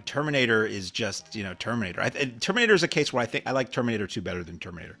Terminator is just, Terminator. Terminator is a case where I think I like Terminator 2 better than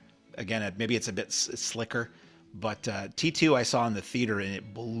Terminator. Again, maybe it's a bit slicker, but T2 I saw in the theater and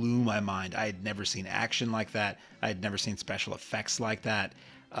it blew my mind. I had never seen action like that. I had never seen special effects like that.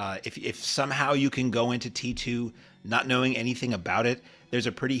 If somehow you can go into T2 not knowing anything about it, there's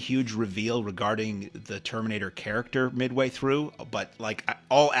a pretty huge reveal regarding the Terminator character midway through, but like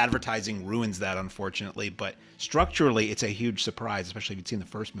all advertising ruins that, unfortunately. But structurally, it's a huge surprise, especially if you've seen the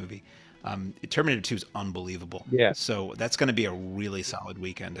first movie. Terminator 2 is unbelievable. Yeah. So that's going to be a really solid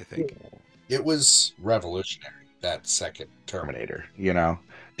weekend, I think. It was revolutionary, that second Terminator.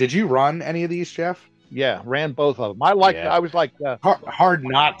 Did you run any of these, Jeff? Yeah, ran both of them. I was like, hard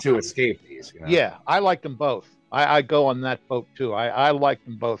not to escape these. Yeah, I liked them both. I go on that boat too. I liked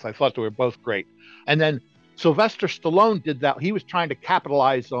them both. I thought they were both great. And then Sylvester Stallone did that. He was trying to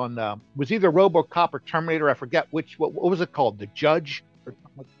capitalize on was either RoboCop or Terminator. I forget which. What was it called? The Judge.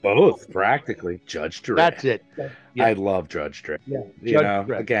 Both, practically. Judge Dredd. That's it. Yeah. I love Judge Dredd. Yeah.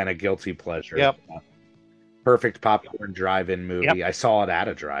 Dredd. Again, a guilty pleasure. Yep. Perfect popcorn drive-in movie. Yep. I saw it at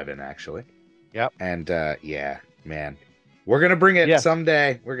a drive-in, actually. Yep. And yeah, man, we're gonna bring it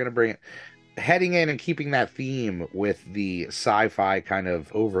someday. We're gonna bring it. Heading in and keeping that theme with the sci-fi kind of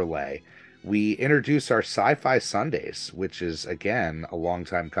overlay, we introduce our Sci-Fi Sundays, which is again a long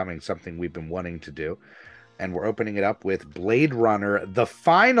time coming, something we've been wanting to do. And we're opening it up with Blade Runner, the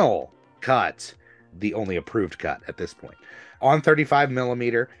final cut, the only approved cut at this point. On 35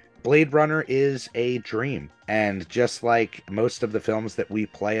 millimeter, Blade Runner is a dream. And just like most of the films that we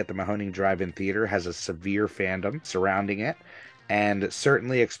play at the Mahoning Drive-In Theater, has a severe fandom surrounding it. And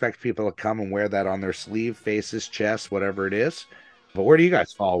certainly expect people to come and wear that on their sleeve, faces, chest, whatever it is. But where do you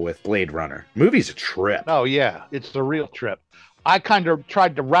guys fall with Blade Runner? Movie's a trip. Oh, yeah. It's the real trip. I kind of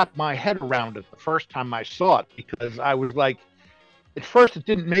tried to wrap my head around it the first time I saw it, because I was like, at first it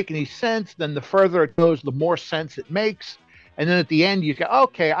didn't make any sense. Then the further it goes, the more sense it makes. And then at the end, you go,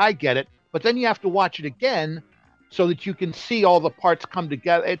 okay, I get it. But then you have to watch it again so that you can see all the parts come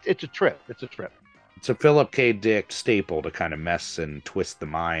together. It's a trip. It's a trip. It's a Philip K. Dick staple to kind of mess and twist the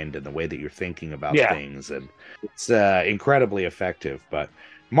mind and the way that you're thinking about things. And it's incredibly effective. But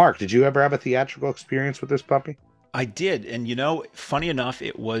Mark, did you ever have a theatrical experience with this puppy? I did. And funny enough,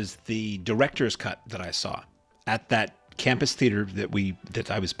 it was the director's cut that I saw at that campus theater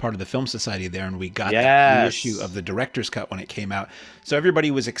that I was part of the film society there, and we got the issue of the director's cut when it came out. So everybody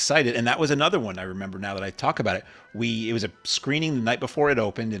was excited, and that was another one I remember now that I talk about it. It was a screening the night before it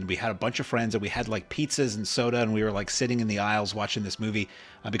opened, and we had a bunch of friends, and we had like pizzas and soda, and we were like sitting in the aisles watching this movie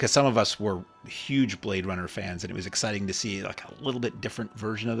because some of us were huge Blade Runner fans, and it was exciting to see like a little bit different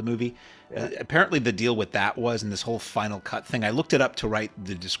version of the movie. Apparently the deal with that was, and this whole final cut thing, I looked it up to write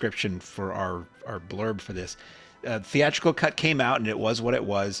the description for our blurb for this. Theatrical cut came out, and it was what it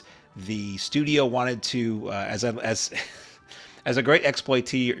was. The studio wanted to, as a great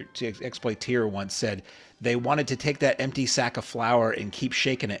exploiteer once said, they wanted to take that empty sack of flour and keep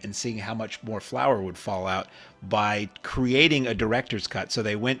shaking it and seeing how much more flour would fall out by creating a director's cut. So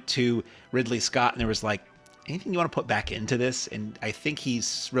they went to Ridley Scott, and there was like, anything you want to put back into this? And I think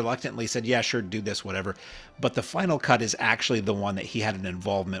he's reluctantly said, yeah, sure, do this, whatever. But the final cut is actually the one that he had an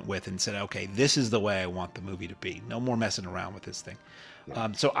involvement with and said, okay, this is the way I want the movie to be. No more messing around with this thing.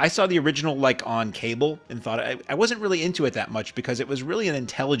 So I saw the original like on cable and thought I wasn't really into it that much because it was really an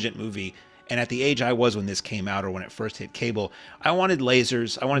intelligent movie. And at the age I was when this came out or when it first hit cable, I wanted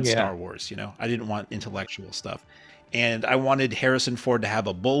lasers. I wanted Star Wars, I didn't want intellectual stuff. And I wanted Harrison Ford to have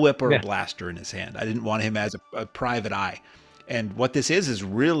a bullwhip or a blaster in his hand. I didn't want him as a private eye. And what this is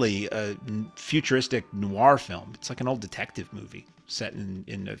really a futuristic noir film. It's like an old detective movie set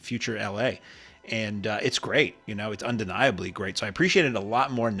in a future LA. And it's great. It's undeniably great. So I appreciate it a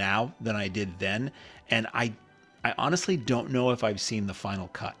lot more now than I did then. And I honestly don't know if I've seen the final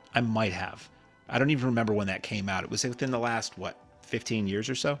cut. I might have. I don't even remember when that came out. It was within the last, 15 years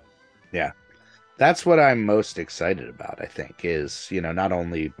or so? Yeah. That's what I'm most excited about, I think, is, not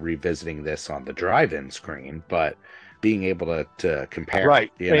only revisiting this on the drive-in screen, but being able to compare.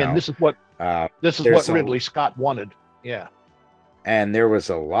 Right. And this is what Ridley Scott wanted. Yeah. And there was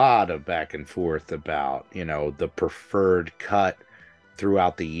a lot of back and forth about, the preferred cut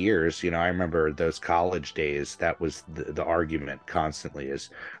throughout the years. I remember those college days, that was the argument constantly is,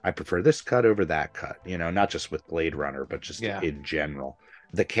 I prefer this cut over that cut, not just with Blade Runner, but just in general.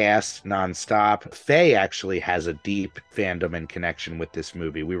 The cast nonstop. Faye actually has a deep fandom and connection with this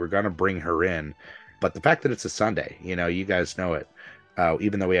movie. We were going to bring her in, but the fact that it's a Sunday, you guys know it.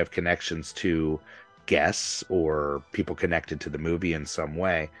 Even though we have connections to guests or people connected to the movie in some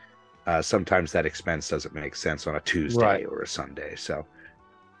way, sometimes that expense doesn't make sense on a Tuesday or a Sunday. So,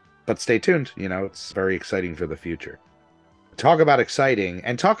 but stay tuned. It's very exciting for the future. Talk about exciting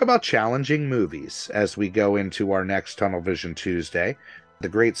and talk about challenging movies as we go into our next Tunnel Vision Tuesday. The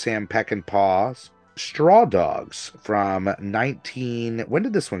great Sam Peckinpah's Straw Dogs from 19, when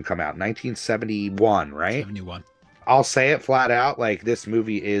did this one come out? 1971, right? 71. I'll say it flat out, like this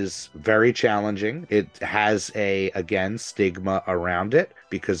movie is very challenging. It has again, stigma around it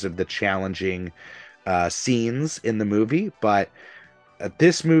because of the challenging scenes in the movie, but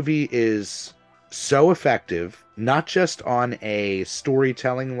this movie is so effective, not just on a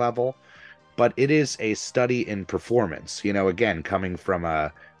storytelling level, but it is a study in performance. You know, again, coming from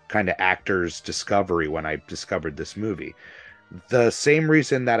a kind of actor's discovery when I discovered this movie. The same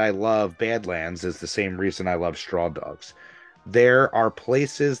reason that I love Badlands is the same reason I love Straw Dogs. There are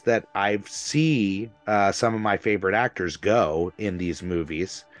places that I see some of my favorite actors go in these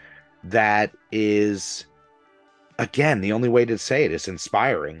movies that is, again, the only way to say it is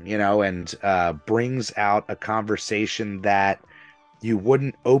inspiring, you know, and brings out a conversation that you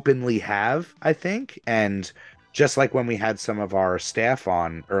wouldn't openly have, I think. And just like when we had some of our staff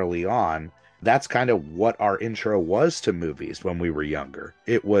on early on, that's kind of what our intro was to movies when we were younger.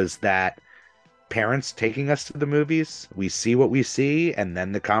 It was that parents taking us to the movies, we see what we see, and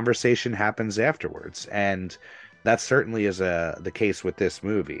then the conversation happens afterwards. And that certainly is the case with this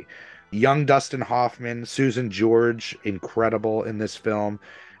movie. Young Dustin Hoffman, Susan George, incredible in this film.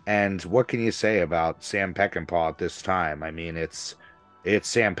 And what can you say about Sam Peckinpah at this time? I mean, it's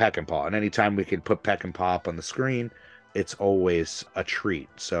Sam Peckinpah, and anytime we can put Peckinpah up on the screen, it's always a treat.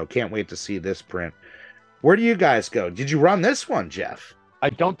 So can't wait to see this print. Where do you guys go? Did you run this one, Jeff? I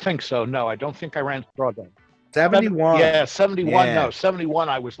don't think so. No, I don't think I ran Straw Dogs. 71. Yeah, 71. Yeah. No, 71.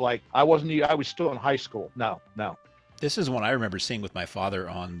 I was like, I was still in high school. No. This is one I remember seeing with my father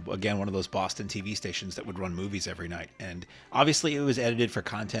on, again, one of those Boston TV stations that would run movies every night. And obviously it was edited for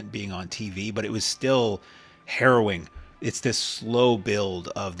content being on TV, but it was still harrowing. It's this slow build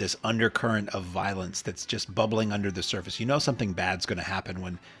of this undercurrent of violence that's just bubbling under the surface. You know something bad's going to happen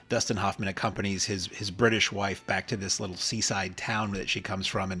when Dustin Hoffman accompanies his British wife back to this little seaside town that she comes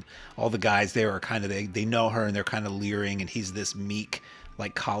from, and all the guys there are kind of, they know her and they're kind of leering, and he's this meek,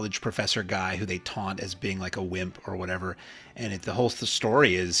 like college professor guy who they taunt as being like a wimp or whatever. And the whole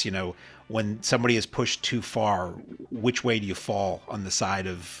story is, you know, when somebody is pushed too far, which way do you fall on the side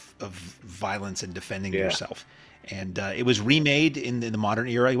of violence and defending yourself? And it was remade in the modern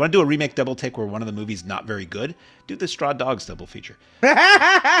era. You want to do a remake double take where one of the movies not very good? Do the Straw Dogs double feature.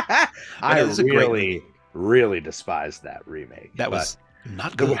 I really despised that remake. That was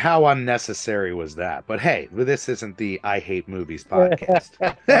not good. How unnecessary was that? But hey, this isn't the I Hate Movies podcast.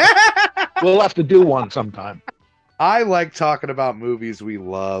 We'll have to do one sometime. I like talking about movies we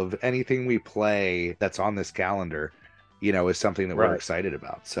love. Anything we play that's on this calendar, you know, is something that we're excited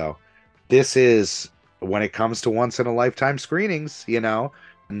about. So this is, when it comes to once in a lifetime screenings, you know,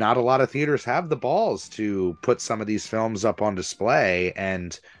 not a lot of theaters have the balls to put some of these films up on display.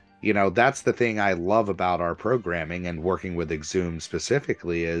 And, you know, that's the thing I love about our programming and working with Exhume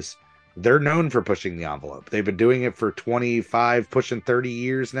specifically, is they're known for pushing the envelope. They've been doing it for 25, pushing 30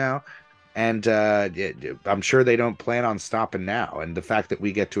 years now. And I'm sure they don't plan on stopping now. And the fact that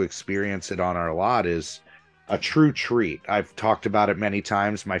we get to experience it on our lot is a true treat. I've talked about it many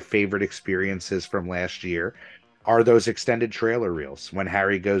times. My favorite experiences from last year are those extended trailer reels when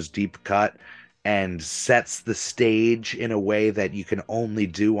Harry goes deep cut and sets the stage in a way that you can only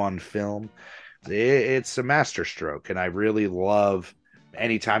do on film. It's a masterstroke, and I really love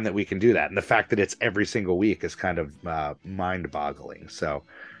any time that we can do that. And the fact that it's every single week is kind of mind-boggling. So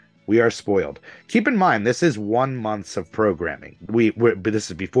we are spoiled. Keep in mind, this is 1 month of programming. But this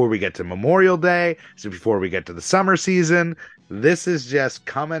is before we get to Memorial Day. This is before we get to the summer season. This is just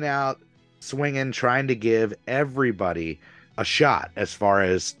coming out, swinging, trying to give everybody a shot as far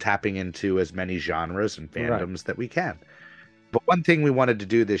as tapping into as many genres and fandoms that we can. But one thing we wanted to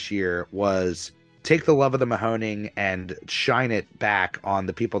do this year was take the love of the Mahoning and shine it back on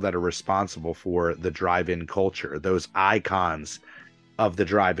the people that are responsible for the drive-in culture, those icons of the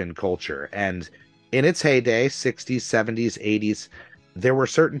drive-in culture. And in its heyday, 60s, 70s, 80s, there were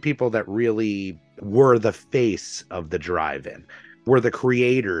certain people that really were the face of the drive-in, were the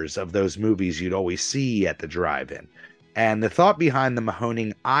creators of those movies you'd always see at the drive-in. And the thought behind the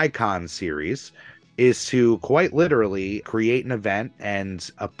Mahoning Icon series is to quite literally create an event and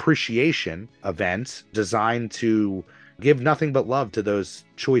appreciation event designed to give nothing but love to those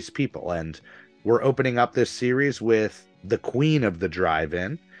choice people. And we're opening up this series with the queen of the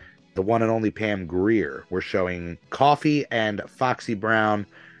drive-in, the one and only Pam Grier. We're showing Coffee and Foxy Brown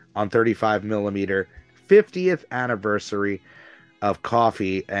on 35 millimeter, 50th anniversary. of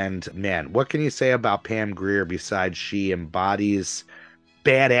coffee. And man, what can you say about Pam Grier besides she embodies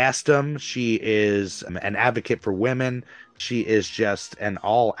badassdom? She is an advocate for women. She is just an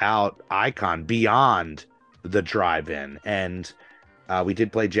all-out icon beyond the drive-in. And we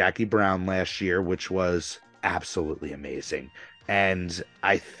did play Jackie Brown last year, which was absolutely amazing. And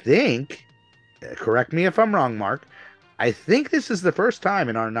I think, correct me if I'm wrong, Mark, I think this is the first time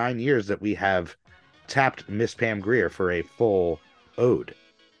in our 9 years that we have tapped Miss Pam Grier for a full ode.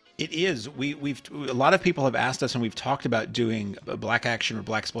 It is. We've a lot of people have asked us, and we've talked about doing black action or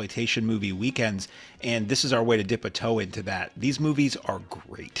black exploitation movie weekends, and this is our way to dip a toe into that. These movies are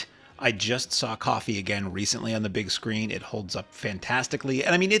great. I just saw Coffee again recently on the big screen. It holds up fantastically,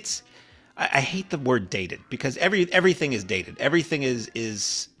 and I mean, I hate the word dated because everything is dated. Everything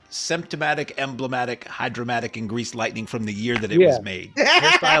is symptomatic, emblematic, hydromatic, and greased lightning from the year that it was made.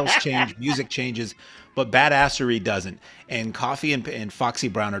 Hairstyles change, music changes, but badassery doesn't. And Coffee and Foxy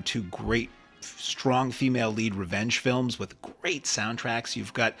Brown are two great, strong female lead revenge films with great soundtracks.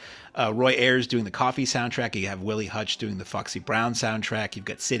 You've got Roy Ayers doing the Coffee soundtrack. You have Willie Hutch doing the Foxy Brown soundtrack. You've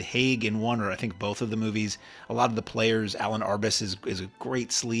got Sid Haig in one, or I think both of the movies. A lot of the players, Alan Arbus is a great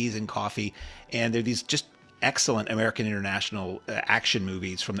sleaze in Coffee. And they're these just excellent American International action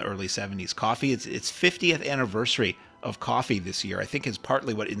movies from the early 70s. Coffee, its 50th anniversary of Coffee this year, I think, is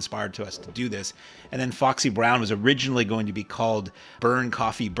partly what inspired to us to do this. And then Foxy Brown was originally going to be called Burn,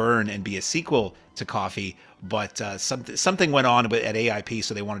 Coffee, Burn and be a sequel to Coffee, but something went on at AIP,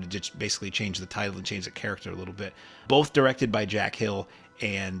 so they wanted to just basically change the title and change the character a little bit. Both directed by Jack Hill,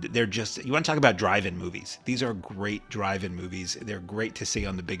 and they're just, you want to talk about drive-in movies. These are great drive-in movies. They're great to see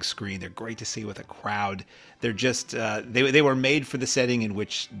on the big screen. They're great to see with a crowd. They're just, they were made for the setting in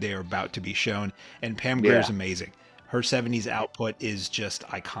which they're about to be shown. And Pam Grier's amazing. Her 70s output is just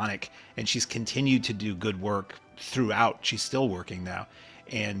iconic, and she's continued to do good work throughout. She's still working now.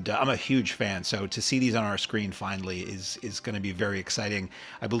 And I'm a huge fan. So to see these on our screen finally is going to be very exciting.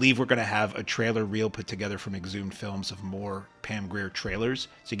 I believe we're going to have a trailer reel put together from Exhumed Films of more Pam Grier trailers.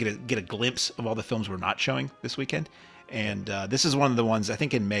 So you get a glimpse of all the films we're not showing this weekend. And this is one of the ones, I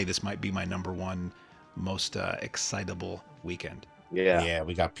think in May, this might be my number one most excitable weekend. Yeah,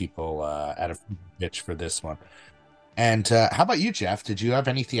 we got people at a pitch for this one. And how about you, Jeff? Did you have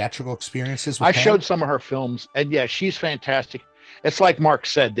any theatrical experiences with I Pam? showed some of her films, and yeah, she's fantastic. It's like Mark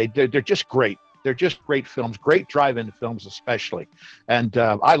said, they're just great. They're just great films, great drive-in films especially. And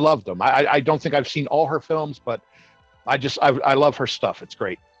I love them. I don't think I've seen all her films, but I love her stuff. It's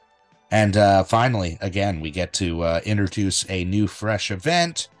great. And finally, again, we get to introduce a new, fresh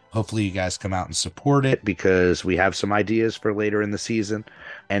event. Hopefully you guys come out and support it, because we have some ideas for later in the season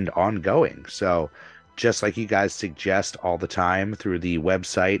and ongoing. So just like you guys suggest all the time through the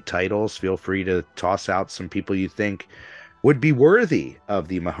website titles, feel free to toss out some people you think would be worthy of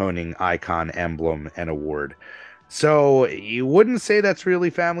the Mahoning icon emblem and award. So you wouldn't say that's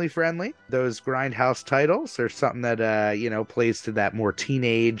really family friendly, those Grindhouse titles. There's something that plays to that more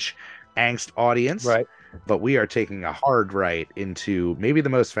teenage angst audience. Right. But we are taking a hard right into maybe the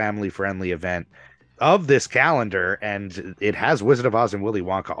most family friendly event of this calendar, and it has Wizard of Oz and Willy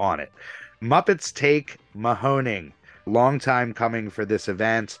Wonka on it. Muppets Take Mahoning. Long time coming for this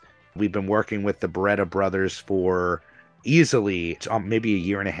event. We've been working with the Beretta brothers for easily maybe a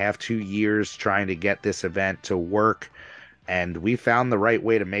year and a half, 2 years, trying to get this event to work, and we found the right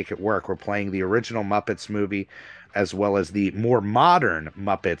way to make it work. We're playing the original Muppets movie as well as the more modern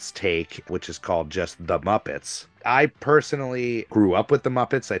Muppets Take, which is called just The Muppets. I personally grew up with the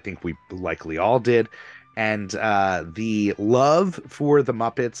Muppets. I think we likely all did. And the love for the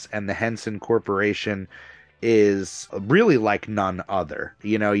Muppets and the Henson Corporation is really like none other.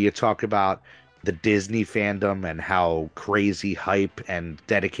 You talk about the Disney fandom and how crazy hype and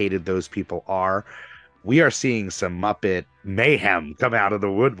dedicated those people are. We are seeing some Muppet mayhem come out of the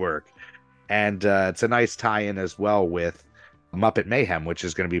woodwork. And it's a nice tie-in as well with Muppet Mayhem, which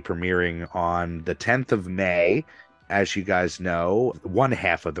is going to be premiering on the 10th of May. As you guys know, one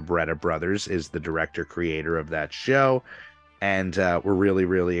half of the Beretta brothers is the director-creator of that show. And we're really,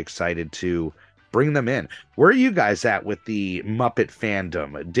 really excited to bring them in. Where are you guys at with the Muppet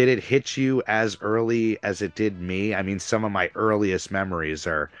fandom? Did it hit you as early as it did me? I mean, some of my earliest memories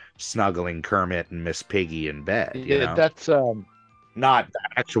are snuggling Kermit and Miss Piggy in bed. That's not the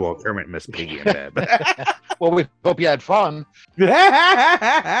actual Kermit and Miss Piggy in bed. well, we hope you had fun.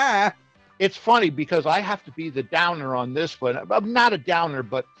 It's funny because I have to be the downer on this one. I'm not a downer,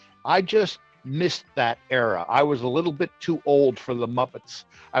 but I just missed that era. I was a little bit too old for the Muppets.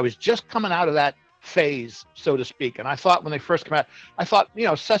 I was just coming out of that phase, so to speak. And I thought when they first came out, I thought,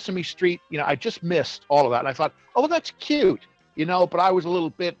 Sesame Street, I just missed all of that. And I thought, oh, well, that's cute. but I was a little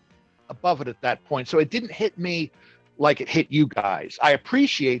bit above it at that point. So it didn't hit me like it hit you guys. I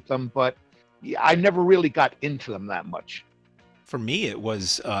appreciate them, but I never really got into them that much. For me, it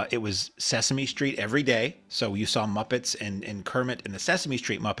was Sesame Street every day. So you saw Muppets and Kermit and the Sesame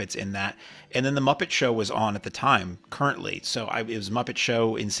Street Muppets in that, and then the Muppet Show was on at the time. Currently, so it was Muppet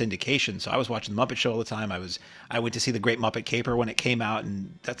Show in syndication. So I was watching the Muppet Show all the time. I went to see the Great Muppet Caper when it came out,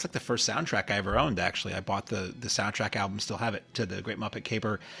 and that's like the first soundtrack I ever owned. Actually, I bought the soundtrack album, still have it, to the Great Muppet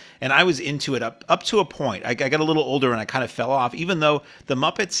Caper, and I was into it up to a point. I got a little older and I kind of fell off. Even though the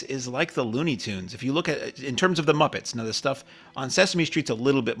Muppets is like the Looney Tunes. If you look at in terms of the Muppets, now the stuff on Sesame Street's a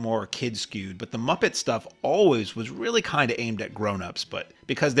little bit more kid skewed, but the Muppet stuff always was really kind of aimed at grown-ups, but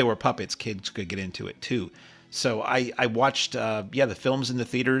because they were puppets, kids could get into it too. So I watched the films in the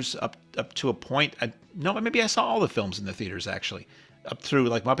theaters up to a point. Maybe I saw all the films in the theaters actually, up through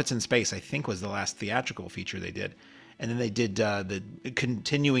like Muppets in Space, I think was the last theatrical feature they did. And then they did the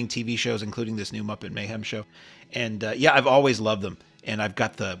continuing TV shows, including this new Muppet Mayhem show. And I've always loved them. And I've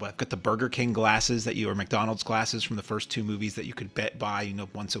got the Burger King glasses or McDonald's glasses from the first two movies that you could buy,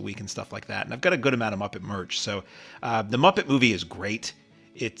 once a week and stuff like that. And I've got a good amount of Muppet merch. So the Muppet movie is great.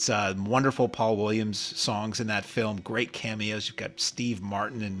 It's wonderful Paul Williams songs in that film. Great cameos. You've got Steve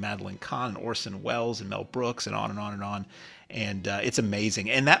Martin and Madeline Kahn and Orson Welles and Mel Brooks and on and on and on. And it's amazing.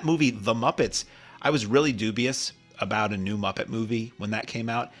 And that movie, The Muppets, I was really dubious about a new Muppet movie when that came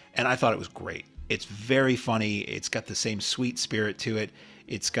out. And I thought it was great. It's very funny. It's got the same sweet spirit to it.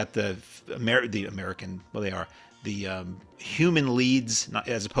 It's got the human leads, not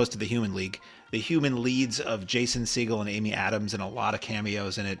as opposed to the Human League, the human leads of Jason Segel and Amy Adams, and a lot of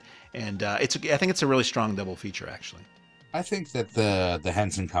cameos in it. And I think it's a really strong double feature, actually. I think that the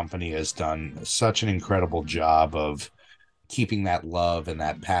Henson Company has done such an incredible job of keeping that love and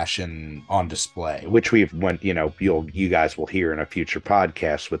that passion on display, which you guys will hear in a future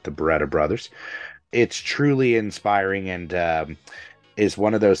podcast with the Beretta brothers. It's truly inspiring, and is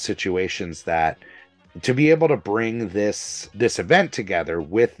one of those situations that to be able to bring this event together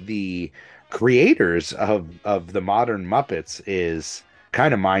with the creators of the modern Muppets is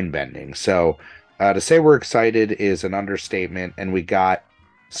kind of mind-bending. So to say we're excited is an understatement, and we got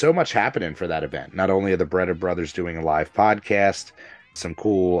so much happening for that event. Not only are the Beretta brothers doing a live podcast, some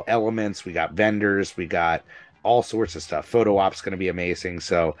cool elements, we got vendors, we got all sorts of stuff. Photo op's going to be amazing.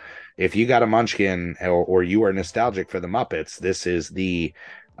 So if you got a munchkin or you are nostalgic for the Muppets, this is the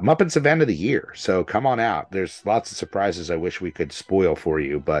Muppets event of the year. So come on out. There's lots of surprises I wish we could spoil for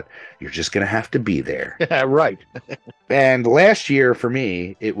you, but you're just going to have to be there. Yeah, right. And last year for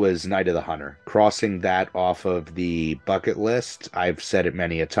me, it was Night of the Hunter. Crossing that off of the bucket list. I've said it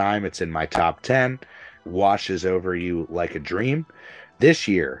many a time. It's in my top 10. Washes over you like a dream. This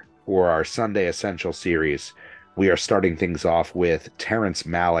year, for our Sunday Essential series, we are starting things off with Terrence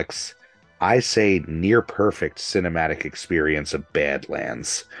Malick's, I say, near perfect cinematic experience of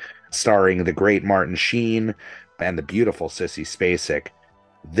Badlands, starring the great Martin Sheen and the beautiful Sissy Spacek.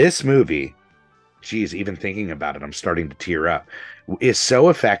 This movie, geez, even thinking about it, I'm starting to tear up, is so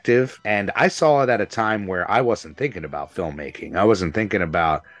effective. And I saw it at a time where I wasn't thinking about filmmaking. I wasn't thinking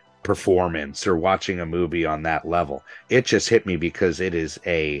about performance or watching a movie on that level. It just hit me because it is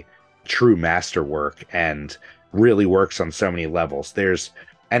a true masterwork and really works on so many levels. There's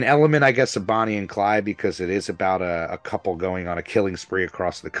an element, I guess, of Bonnie and Clyde because it is about a couple going on a killing spree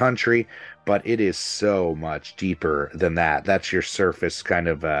across the country, but it is so much deeper than that. That's your surface kind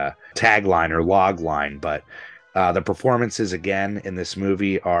of tagline or log line, but the performances, again, in this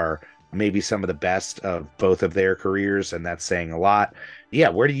movie are maybe some of the best of both of their careers, and that's saying a lot. Yeah,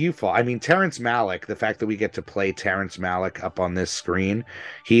 where do you fall? I mean, Terrence Malick, the fact that we get to play Terrence Malick up on this screen,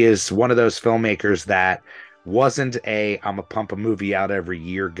 he is one of those filmmakers that wasn't I'm a pump a movie out every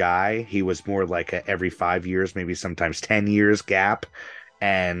year guy. He was more like a every 5 years, maybe sometimes 10 years gap.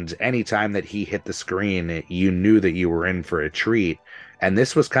 And anytime that he hit the screen, you knew that you were in for a treat. And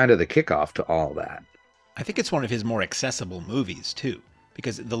this was kind of the kickoff to all that. I think it's one of his more accessible movies, too,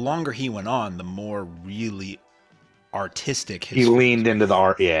 because the longer he went on, the more really artistic he leaned into the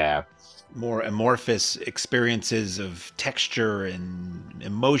art. Yeah. More amorphous experiences of texture and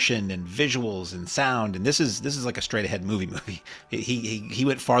emotion and visuals and sound, and this is like a straight ahead movie. He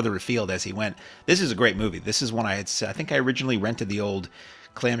went farther afield as he went. This is a great movie. This is one I think I originally rented the old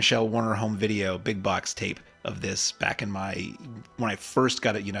clamshell Warner Home Video big box tape of this back when I first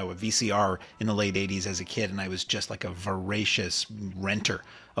got a VCR in the late 80s as a kid, and I was just like a voracious renter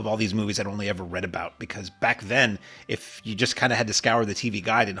of all these movies I'd only ever read about, because back then, if you just kind of had to scour the TV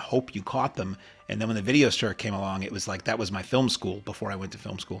guide and hope you caught them, and then when the video store came along, it was like that was my film school before I went to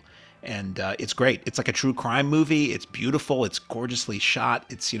film school. And it's great. It's like a true crime movie. It's beautiful. It's gorgeously shot.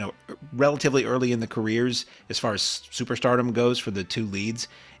 It's, relatively early in the careers as far as superstardom goes for the two leads.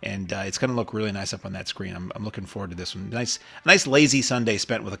 And it's going to look really nice up on that screen. I'm looking forward to this one. Nice lazy Sunday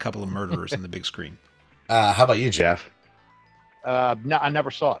spent with a couple of murderers on the big screen. How about you, Jeff? No, I never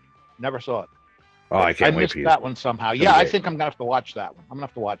saw it. Never saw it. Oh, I can't wait missed for you. that one somehow. Yeah, I think I'm gonna have to watch that one. I'm gonna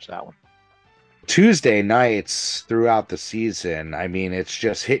have to watch that one. Tuesday nights throughout the season, I mean, it's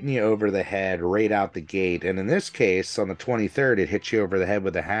just hitting you over the head right out the gate. And in this case, on the 23rd, it hits you over the head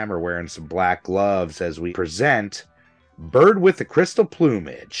with a hammer wearing some black gloves as we present Bird with the Crystal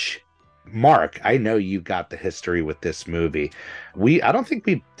Plumage. Mark, I know you got the history with this movie. I don't think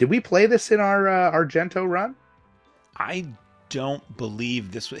did we play this in our Argento run? I don't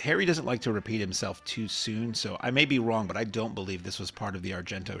believe this was, Harry doesn't like to repeat himself too soon, so I may be wrong, but I don't believe this was part of the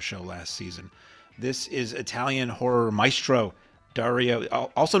Argento show last season. This is Italian horror maestro Dario,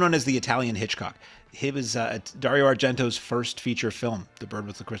 also known as the Italian Hitchcock. It was Dario Argento's first feature film, The Bird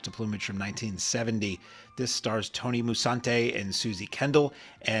with the Crystal Plumage from 1970. This stars Tony Musante and Susie Kendall.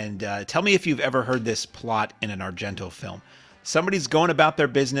 And tell me if you've ever heard this plot in an Argento film. Somebody's going about their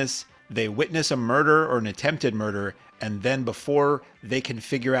business, they witness a murder or an attempted murder, and then before they can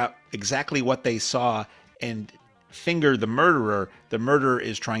figure out exactly what they saw and finger the murderer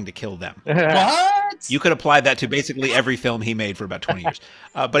is trying to kill them. What? You could apply that to basically every film he made for about 20 years.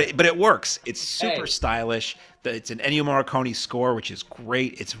 But it works. It's super stylish. It's an Ennio Morricone score, which is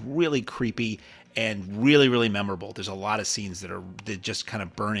great. It's really creepy and really, really memorable. There's a lot of scenes that just kind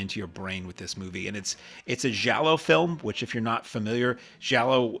of burn into your brain with this movie. And it's a giallo film, which if you're not familiar,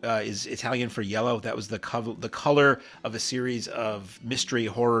 giallo is Italian for yellow. That was the color of a series of mystery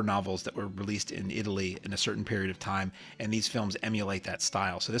horror novels that were released in Italy in a certain period of time. And these films emulate that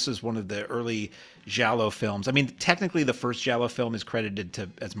style. So this is one of the early giallo films. I mean, technically the first giallo film is credited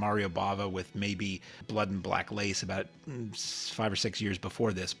as Mario Bava with maybe Blood and Black Lace about 5 or 6 years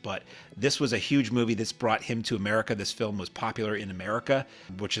before this. But this was a huge movie. This brought him to America. This film was popular in America,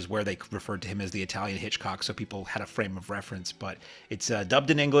 which is where they referred to him as the Italian Hitchcock, so people had a frame of reference. But it's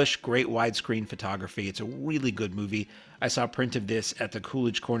dubbed in English, great widescreen photography. It's a really good movie. I saw a print of this at the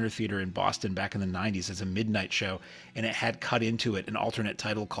Coolidge Corner Theater in Boston back in the 90s as a midnight show, and it had cut into it an alternate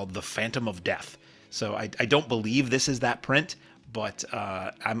title called The Phantom of Death. So I don't believe this is that print, but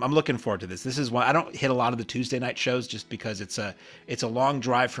I'm looking forward to this. This is why I don't hit a lot of the Tuesday night shows, just because it's a long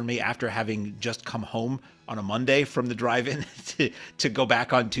drive for me after having just come home on a Monday from the drive-in to go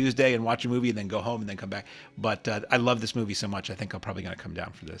back on Tuesday and watch a movie and then go home and then come back. But I love this movie so much, I think I'm probably going to come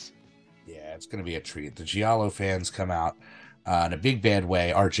down for this. Yeah, it's going to be a treat. The Giallo fans come out in a big bad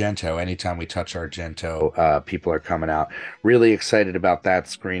way. Argento, anytime we touch Argento, people are coming out. Really excited about that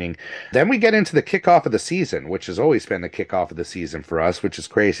screening. Then we get into the kickoff of the season, which has always been the kickoff of the season for us, which is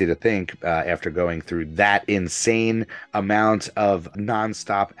crazy to think after going through that insane amount of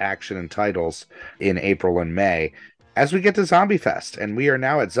nonstop action and titles in April and May. As we get to Zombie Fest, and we are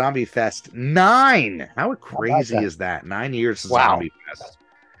now at Zombie Fest 9. How crazy is that? 9 years of Zombie Fest.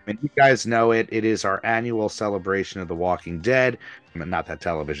 And you guys know it. It is our annual celebration of The Walking Dead. Not that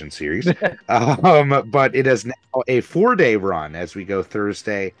television series. But it is now a 4-day run as we go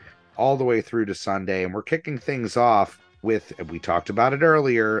Thursday all the way through to Sunday. And we're kicking things off with, we talked about it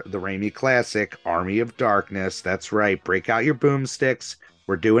earlier, the Raimi classic, Army of Darkness. That's right. Break out your boomsticks.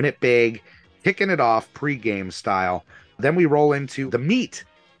 We're doing it big. Kicking it off pregame style. Then we roll into the meat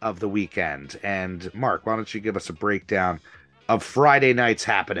of the weekend. And Mark, why don't you give us a breakdown of Friday night's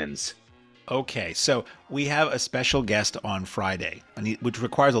happenings? Okay, so we have a special guest on Friday, which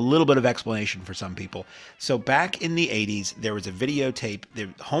requires a little bit of explanation for some people. So back in the 80s, there was a videotape. The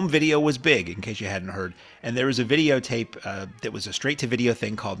home video was big, in case you hadn't heard. And there was a videotape that was a straight-to-video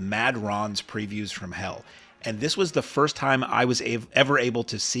thing called Mad Ron's Previews from Hell. And this was the first time I was ever able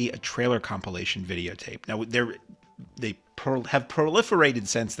to see a trailer compilation videotape. Now, they have proliferated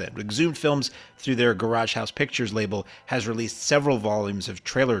since then. Exhumed Films, through their Garage House Pictures label, has released several volumes of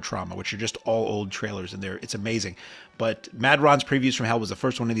Trailer Trauma, which are just all old trailers, and it's amazing. But Mad Ron's Previews from Hell was the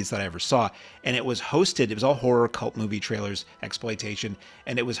first one of these that I ever saw, and it was all horror, cult movie trailers, exploitation,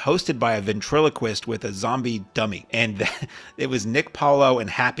 and it was hosted by a ventriloquist with a zombie dummy, and it was Nick Paulo and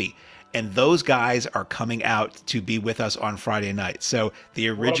Happy. And those guys are coming out to be with us on Friday night. So the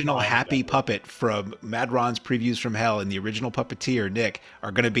original Happy puppet from Mad Ron's Previews from Hell and the original puppeteer, Nick,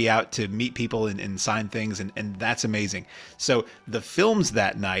 are going to be out to meet people and sign things. And that's amazing. So the films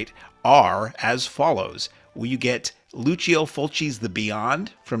that night are as follows. You get Lucio Fulci's The Beyond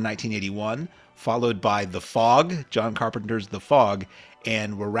from 1981, followed by The Fog, John Carpenter's The Fog,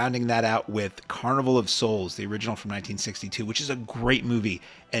 and we're rounding that out with Carnival of Souls, the original from 1962, which is a great movie.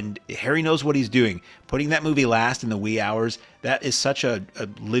 And Harry knows what he's doing. Putting that movie last in the wee hours, that is such a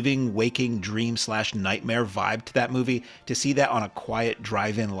living, waking dream / nightmare vibe to that movie. To see that on a quiet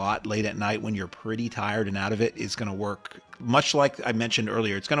drive-in lot late at night when you're pretty tired and out of it is going to work. Much like I mentioned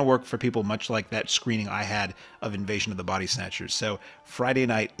earlier, it's going to work for people much like that screening I had of Invasion of the Body Snatchers. So Friday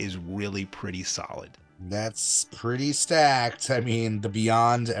night is really pretty solid. That's pretty stacked. I mean, The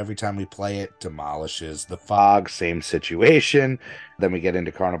Beyond, every time we play it, demolishes. The Fog, same situation. Then we get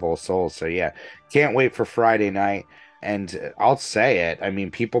into Carnival of Souls. So yeah, can't wait for Friday night. And I'll say it. I mean,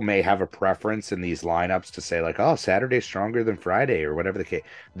 people may have a preference in these lineups to say like, oh, Saturday's stronger than Friday or whatever the case.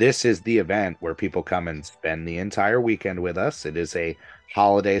 This is the event where people come and spend the entire weekend with us. It is a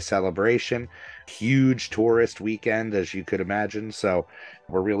holiday celebration, huge tourist weekend, as you could imagine. So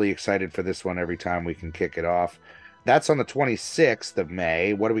we're really excited for this one every time we can kick it off. That's on the 26th of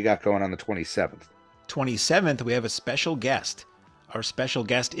May. What do we got going on the 27th? 27th, we have a special guest. Our special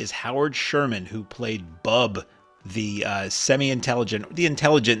guest is Howard Sherman, who played Bub, the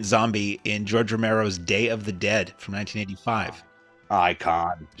intelligent zombie in George Romero's Day of the Dead from 1985.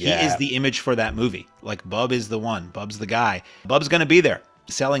 Icon. Yeah. He is the image for that movie. Like, Bub is the one. Bub's the guy. Bub's going to be there,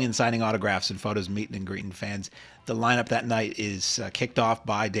 selling and signing autographs and photos, meeting and greeting fans. The lineup that night is kicked off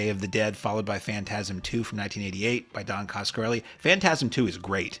by Day of the Dead, followed by Phantasm 2 from 1988 by Don Coscarelli. Phantasm 2 is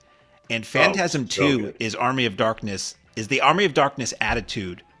great. And Phantasm 2 is Army of Darkness, is the Army of Darkness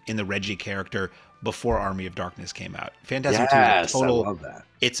attitude in the Reggie character before Army of Darkness came out. Phantasm 2 is a total, I love that.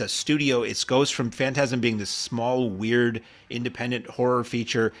 It's a studio. It goes from Phantasm being this small, weird, independent horror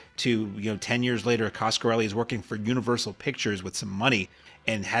feature to, 10 years later, Coscarelli is working for Universal Pictures with some money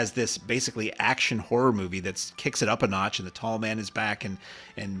and has this basically action horror movie that kicks it up a notch, and the tall man is back, and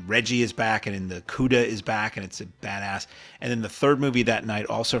Reggie is back, and the Cuda is back, and it's a badass. And then the third movie that night,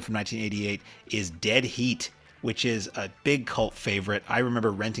 also from 1988, is Dead Heat, which is a big cult favorite. I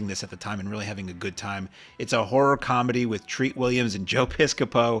remember renting this at the time and really having a good time. It's a horror comedy with Treat Williams and Joe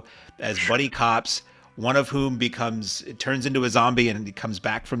Piscopo as buddy cops, one of whom turns into a zombie and he comes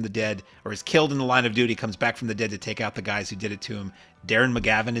back from the dead, or is killed in the line of duty, comes back from the dead to take out the guys who did it to him. Darren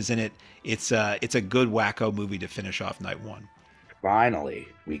McGavin is in it. It's a good wacko movie to finish off night one. Finally,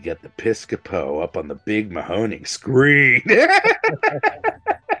 we get the Piscopo up on the big Mahoning screen.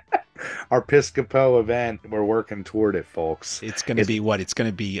 Our Piscopo event, we're working toward it, folks. It's going to be what? It's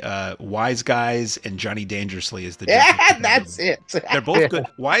going to be Wise Guys and Johnny Dangerously is the yeah, that's it. They're both good.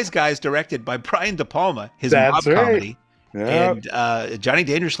 Wise Guys directed by Brian De Palma, his mob comedy. Yep. And Johnny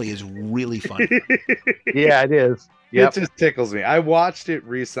Dangerously is really funny. Yeah, it is. Yep. It just tickles me. I watched it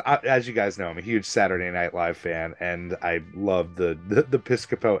recently. As you guys know, I'm a huge Saturday Night Live fan, and I love the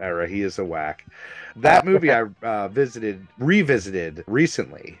Piscopo era. He is a whack. That movie I revisited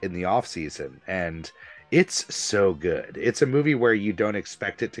recently in the off season, and it's so good. It's a movie where you don't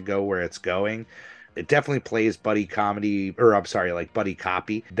expect it to go where it's going. It definitely plays buddy comedy, like buddy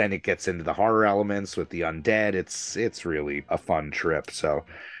copy. Then it gets into the horror elements with the undead. It's really a fun trip. So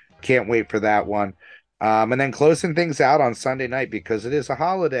can't wait for that one. And then closing things out on Sunday night, because it is a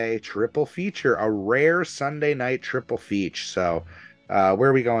holiday, triple feature, a rare Sunday night triple feature. So where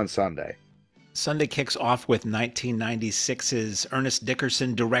are we going Sunday? Sunday kicks off with 1996's Ernest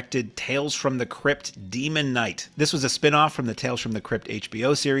Dickerson directed Tales from the Crypt Demon Night. This was a spin-off from the Tales from the Crypt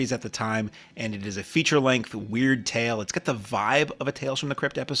HBO series at the time, and it is a feature-length weird tale. It's got the vibe of a Tales from the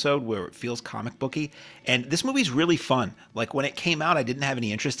Crypt episode where it feels comic booky, and this movie's really fun. Like, when it came out, I didn't have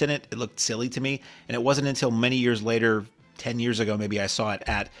any interest in it. It looked silly to me, and it wasn't until many years later, 10 years ago maybe, I saw it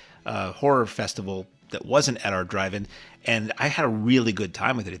at a horror festival that wasn't at our drive-in, and I had a really good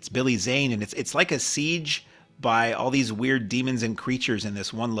time with it. It's Billy Zane, and it's like a siege by all these weird demons and creatures in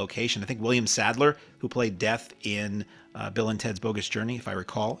this one location. I think William Sadler, who played Death in Bill and Ted's Bogus Journey, if I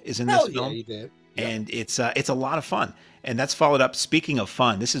recall, is in this film. Yeah, he did. Yep. And it's a lot of fun. And that's followed up, speaking of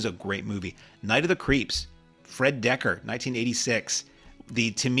fun, this is a great movie. Night of the Creeps, Fred Decker, 1986.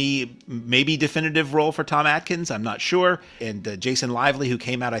 To me, maybe definitive role for Tom Atkins, I'm not sure. And Jason Lively, who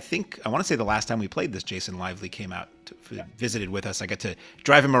came out, I want to say the last time we played this, Jason Lively came out, visited with us. I got to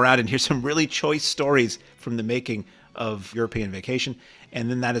drive him around and hear some really choice stories from the making of European Vacation.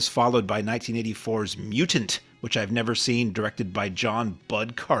 And then that is followed by 1984's Mutant, which I've never seen, directed by John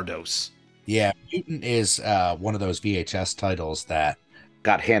Bud Cardos. Yeah, Mutant is one of those VHS titles that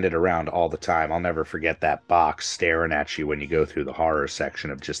got handed around all the time. I'll never forget that box staring at you when you go through the horror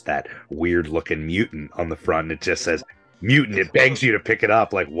section of just that weird looking mutant on the front. And it just says mutant. It begs you to pick it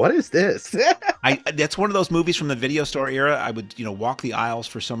up. Like, what is this? That's one of those movies from the video store era. I would, walk the aisles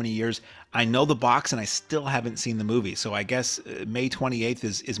for so many years. I know the box, and I still haven't seen the movie. So I guess May 28th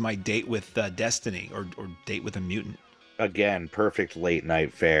is my date with Destiny, or date with a mutant. Again, perfect late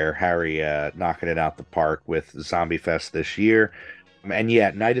night fare. Harry knocking it out the park with Zombie Fest this year. And yeah,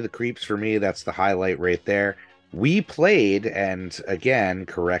 Night of the Creeps for me, that's the highlight right there. We played, and again,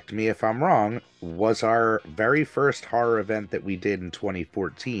 correct me if I'm wrong, was our very first horror event that we did in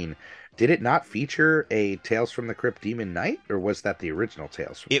 2014. Did it not feature a Tales from the Crypt Demon Knight, or was that the original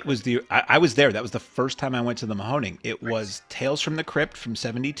Tales from the Crypt? It was I was there. That was the first time I went to the Mahoning. It was Tales from the Crypt from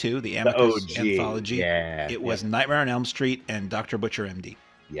 72, the Amicus anthology. Yeah, it was Nightmare on Elm Street and Dr. Butcher, MD.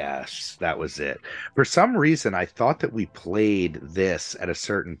 Yes, that was it. For some reason, I thought that we played this at a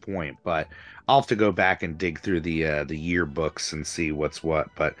certain point, but I'll have to go back and dig through the yearbooks and see what's what.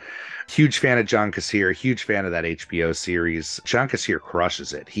 But huge fan of John Kassir, huge fan of that HBO series. John Kassir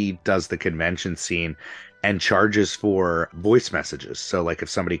crushes it. He does the convention scene and charges for voice messages. So like if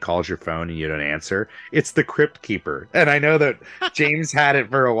somebody calls your phone and you don't answer, it's the Crypt Keeper. And I know that James had it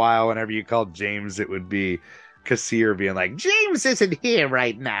for a while. Whenever you called James, it would be Kassir being like, James isn't here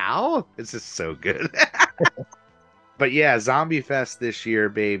right now. It's just so good. But yeah, Zombie Fest this year,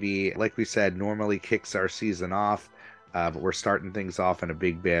 baby, like we said, normally kicks our season off, but we're starting things off in a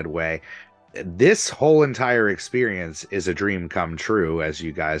big bad way. This whole entire experience is a dream come true, as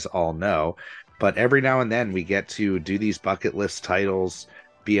you guys all know. But every now and then we get to do these bucket list titles,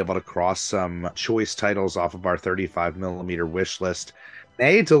 be able to cross some choice titles off of our 35 millimeter wish list.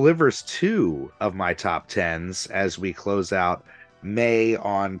 May delivers 2 of my top 10s as we close out May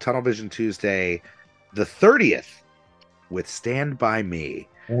on Tunnel Vision Tuesday, the 30th, with Stand By Me,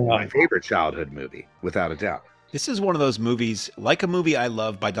 my favorite childhood movie, without a doubt. This is one of those movies, like a movie I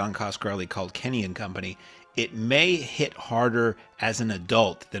love by Don Coscarelli called Kenny and Company. It may hit harder as an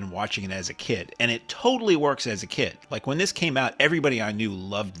adult than watching it as a kid, and it totally works as a kid. Like when this came out, everybody I knew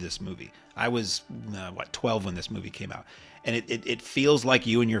loved this movie. I was 12 when this movie came out, and it feels like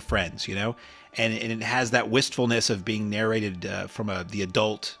you and your friends, and it has that wistfulness of being narrated from the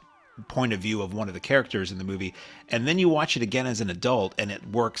adult point of view of one of the characters in the movie, and then you watch it again as an adult, and it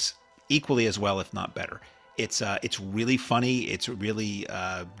works equally as well, if not better. It's really funny. It's really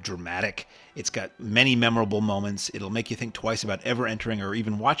dramatic. It's got many memorable moments. It'll make you think twice about ever entering or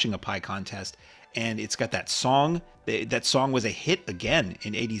even watching a pie contest. And it's got that song. That song was a hit again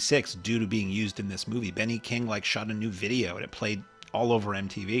in '86 due to being used in this movie. Benny King shot a new video, and it played all over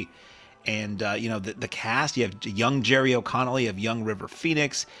MTV. And the cast, you have young Jerry O'Connell, you have young River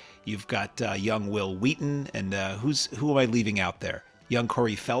Phoenix, you've got young Will Wheaton, and who am I leaving out there? Young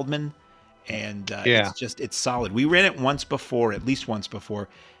Corey Feldman. And it's solid. We ran it at least once before,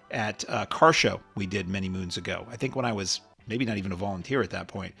 at a car show we did many moons ago. I think when I was maybe not even a volunteer at that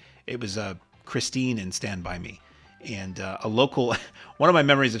point. It was Christine and Stand By Me. And a local, one of my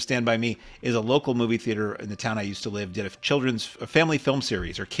memories of Stand By Me is a local movie theater in the town I used to live did a family film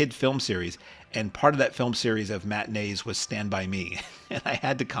series or kid film series. And part of that film series of matinees was Stand By Me. And I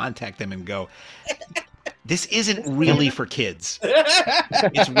had to contact them and go, this isn't really for kids.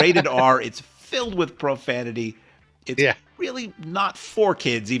 It's rated R. It's filled with profanity. It's really not for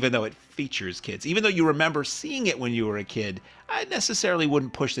kids, even though it features kids. Even though you remember seeing it when you were a kid, I necessarily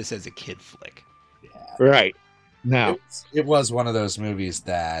wouldn't push this as a kid flick. Yeah. Right. No. It was one of those movies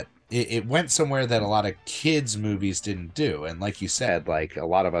that it went somewhere that a lot of kids' movies didn't do. And like you said, like a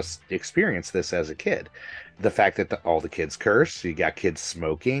lot of us experienced this as a kid. The fact that all the kids curse, you got kids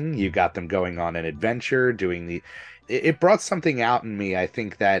smoking, you got them going on an adventure, it brought something out in me, I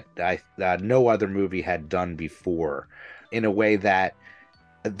think, that no other movie had done before, in a way that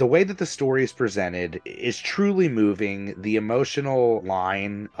the way that the story is presented is truly moving. The emotional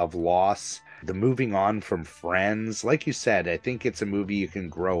line of loss, the moving on from friends, like you said, I think it's a movie you can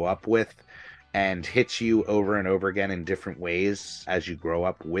grow up with and hits you over and over again in different ways as you grow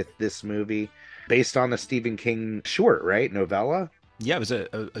up with this movie. Based on a Stephen King short, right? Novella? Yeah, it was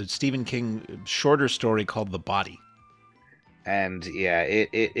a Stephen King shorter story called The Body. And yeah,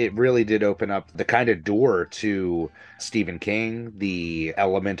 it really did open up the kind of door to Stephen King, the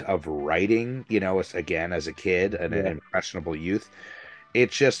element of writing, again, as a kid and an impressionable youth.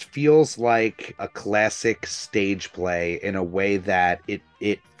 It just feels like a classic stage play in a way that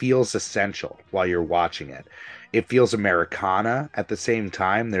it feels essential while you're watching it. It feels Americana at the same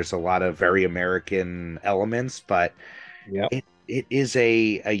time. There's a lot of very American elements, but it is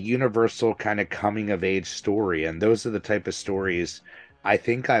a universal kind of coming of age story. And those are the type of stories I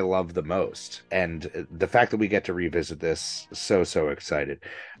think I love the most. And the fact that we get to revisit this, so excited.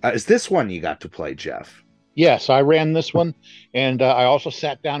 Is this one you got to play, Jeff? Yes, I ran this one, and I also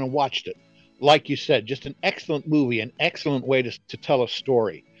sat down and watched it. Like you said, just an excellent movie, an excellent way to tell a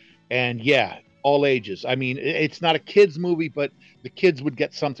story. And yeah, all ages. I mean, it's not a kids' movie, but the kids would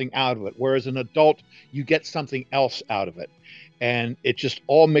get something out of it. Whereas an adult, you get something else out of it. And it just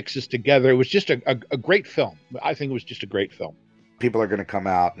all mixes together. It was just a great film. I think it was just a great film. People are going to come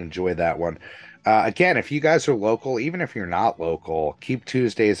out and enjoy that one. Again, if you guys are local, even if you're not local, keep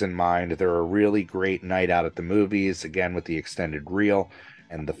Tuesdays in mind. They're a really great night out at the movies. Again, with the extended reel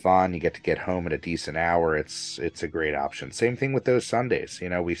and the fun, you get home at a decent hour. It's a great option. Same thing with those Sundays.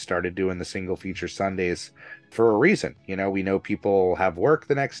 We started doing the single feature Sundays for a reason. We know people have work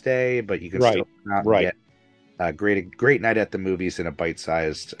the next day, but you can Right, still come out and right, get a great night at the movies in a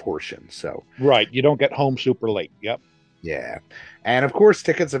bite-sized portion. So right. You don't get home super late. Yep. yeah. And of course,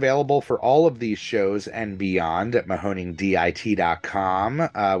 tickets available for all of these shows and beyond at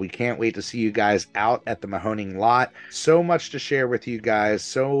mahoningdit.com. We can't wait to see you guys out at the Mahoning lot. So much to share with you guys,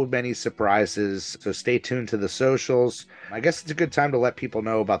 so many surprises. So stay tuned to the socials. I guess it's a good time to let people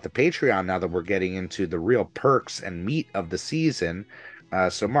know about the Patreon now that we're getting into the real perks and meat of the season.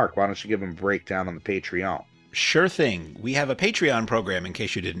 So, Mark, why don't you give them a breakdown on the Patreon? Sure thing. We have a Patreon program, in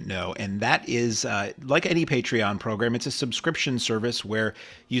case you didn't know, and that is like any Patreon program. It's a subscription service where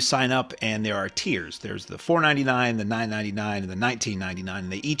you sign up, and there are tiers. There's the $4.99, the $9.99, and the $19.99,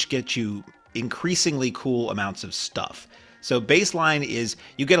 and they each get you increasingly cool amounts of stuff. So baseline is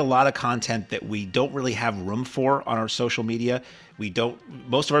you get a lot of content that we don't really have room for on our social media.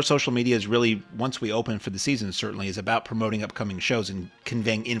 Most of our social media is really, once we open for the season, certainly is about promoting upcoming shows and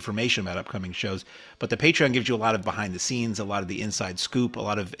conveying information about upcoming shows. But the Patreon gives you a lot of behind the scenes, a lot of the inside scoop, a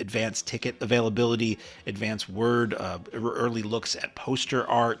lot of advanced ticket availability, advanced word, early looks at poster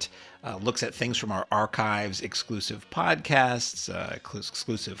art, looks at things from our archives, exclusive podcasts,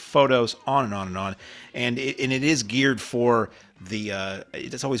 exclusive photos, on and on and on. And it is geared for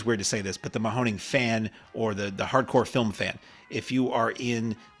it's always weird to say this, but the Mahoning fan or the hardcore film fan. If you are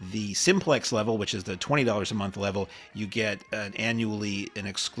in the Simplex level, which is the $20 a month level, you get an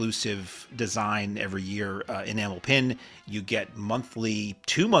exclusive design every year, enamel pin. You get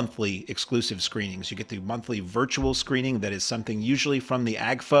two monthly exclusive screenings. You get the monthly virtual screening that is something usually from the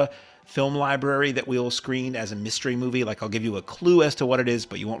AGFA film library that we'll screen as a mystery movie. Like, I'll give you a clue as to what it is,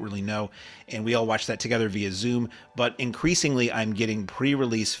 but you won't really know. And we all watch that together via Zoom. But increasingly, I'm getting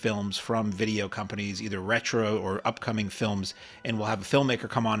pre-release films from video companies, either retro or upcoming films, and we'll have a filmmaker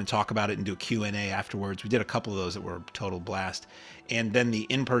come on and talk about it and do a Q&A afterwards. We did a couple of those that were a total blast. And then the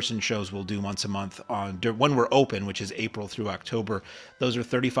in-person shows we'll do once a month when we're open, which is April through October. Those are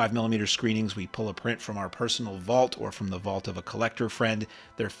 35 millimeter screenings. We pull a print from our personal vault or from the vault of a collector friend.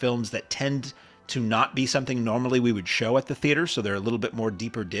 They're films that tend to not be something normally we would show at the theater, so they're a little bit more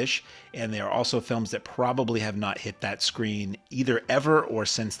deeper dish. And they are also films that probably have not hit that screen either ever or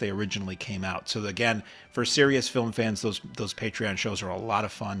since they originally came out. So again, for serious film fans, those Patreon shows are a lot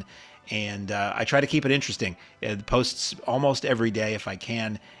of fun. And I try to keep it interesting. It posts almost every day if I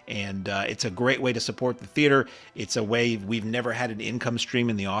can, and it's a great way to support the theater. It's a way we've never had an income stream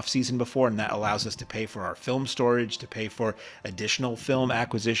in the off season before, and that allows us to pay for our film storage, to pay for additional film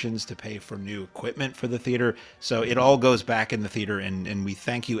acquisitions, to pay for new equipment for the theater. So it all goes back in the theater, and we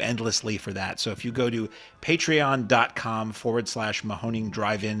thank you endlessly for that. So if you go to patreon.com/Mahoning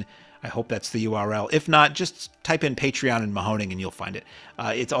Drive-In, I hope that's the URL. If not, just type in Patreon and Mahoning and you'll find it.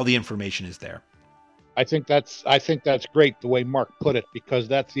 It's all the information is there. I think that's great the way Mark put it, because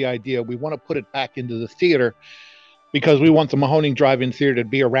that's the idea. We want to put it back into the theater because we want the Mahoning Drive-In Theater to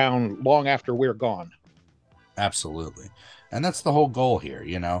be around long after we're gone. Absolutely. And that's the whole goal here,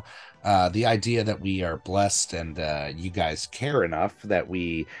 the idea that we are blessed and you guys care enough that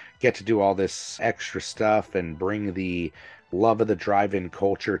we get to do all this extra stuff and bring the love of the drive-in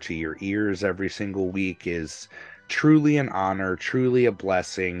culture to your ears every single week is truly an honor, truly a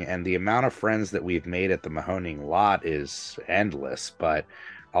blessing. And the amount of friends that we've made at the Mahoning lot is endless. But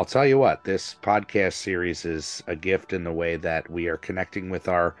I'll tell you what, this podcast series is a gift in the way that we are connecting with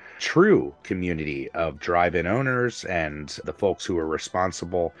our true community of drive-in owners and the folks who are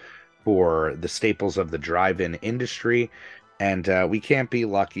responsible for the staples of the drive-in industry. And we can't be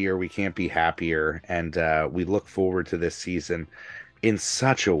luckier, we can't be happier, and we look forward to this season in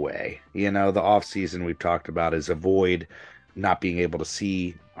such a way. The off season we've talked about is avoid not being able to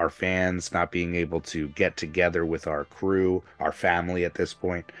see our fans, not being able to get together with our crew, our family at this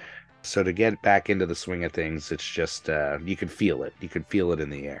point. So to get back into the swing of things, it's just, you can feel it. You can feel it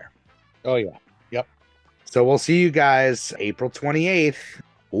in the air. Oh, yeah. Yep. So we'll see you guys April 28th.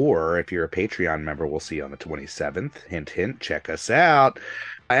 Or if you're a Patreon member, we'll see you on the 27th. Hint, hint, check us out.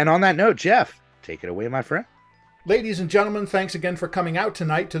 And on that note, Jeff, Take it away, my friend. Ladies and gentlemen, thanks again for coming out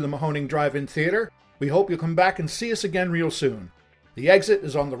tonight to the Mahoning Drive-In Theater. We hope you'll come back and see us again real soon. The exit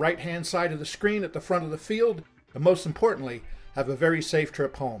is on the right-hand side of the screen at the front of the field, and most importantly, have a very safe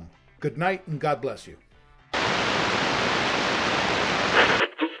trip home. Good night, and God bless you.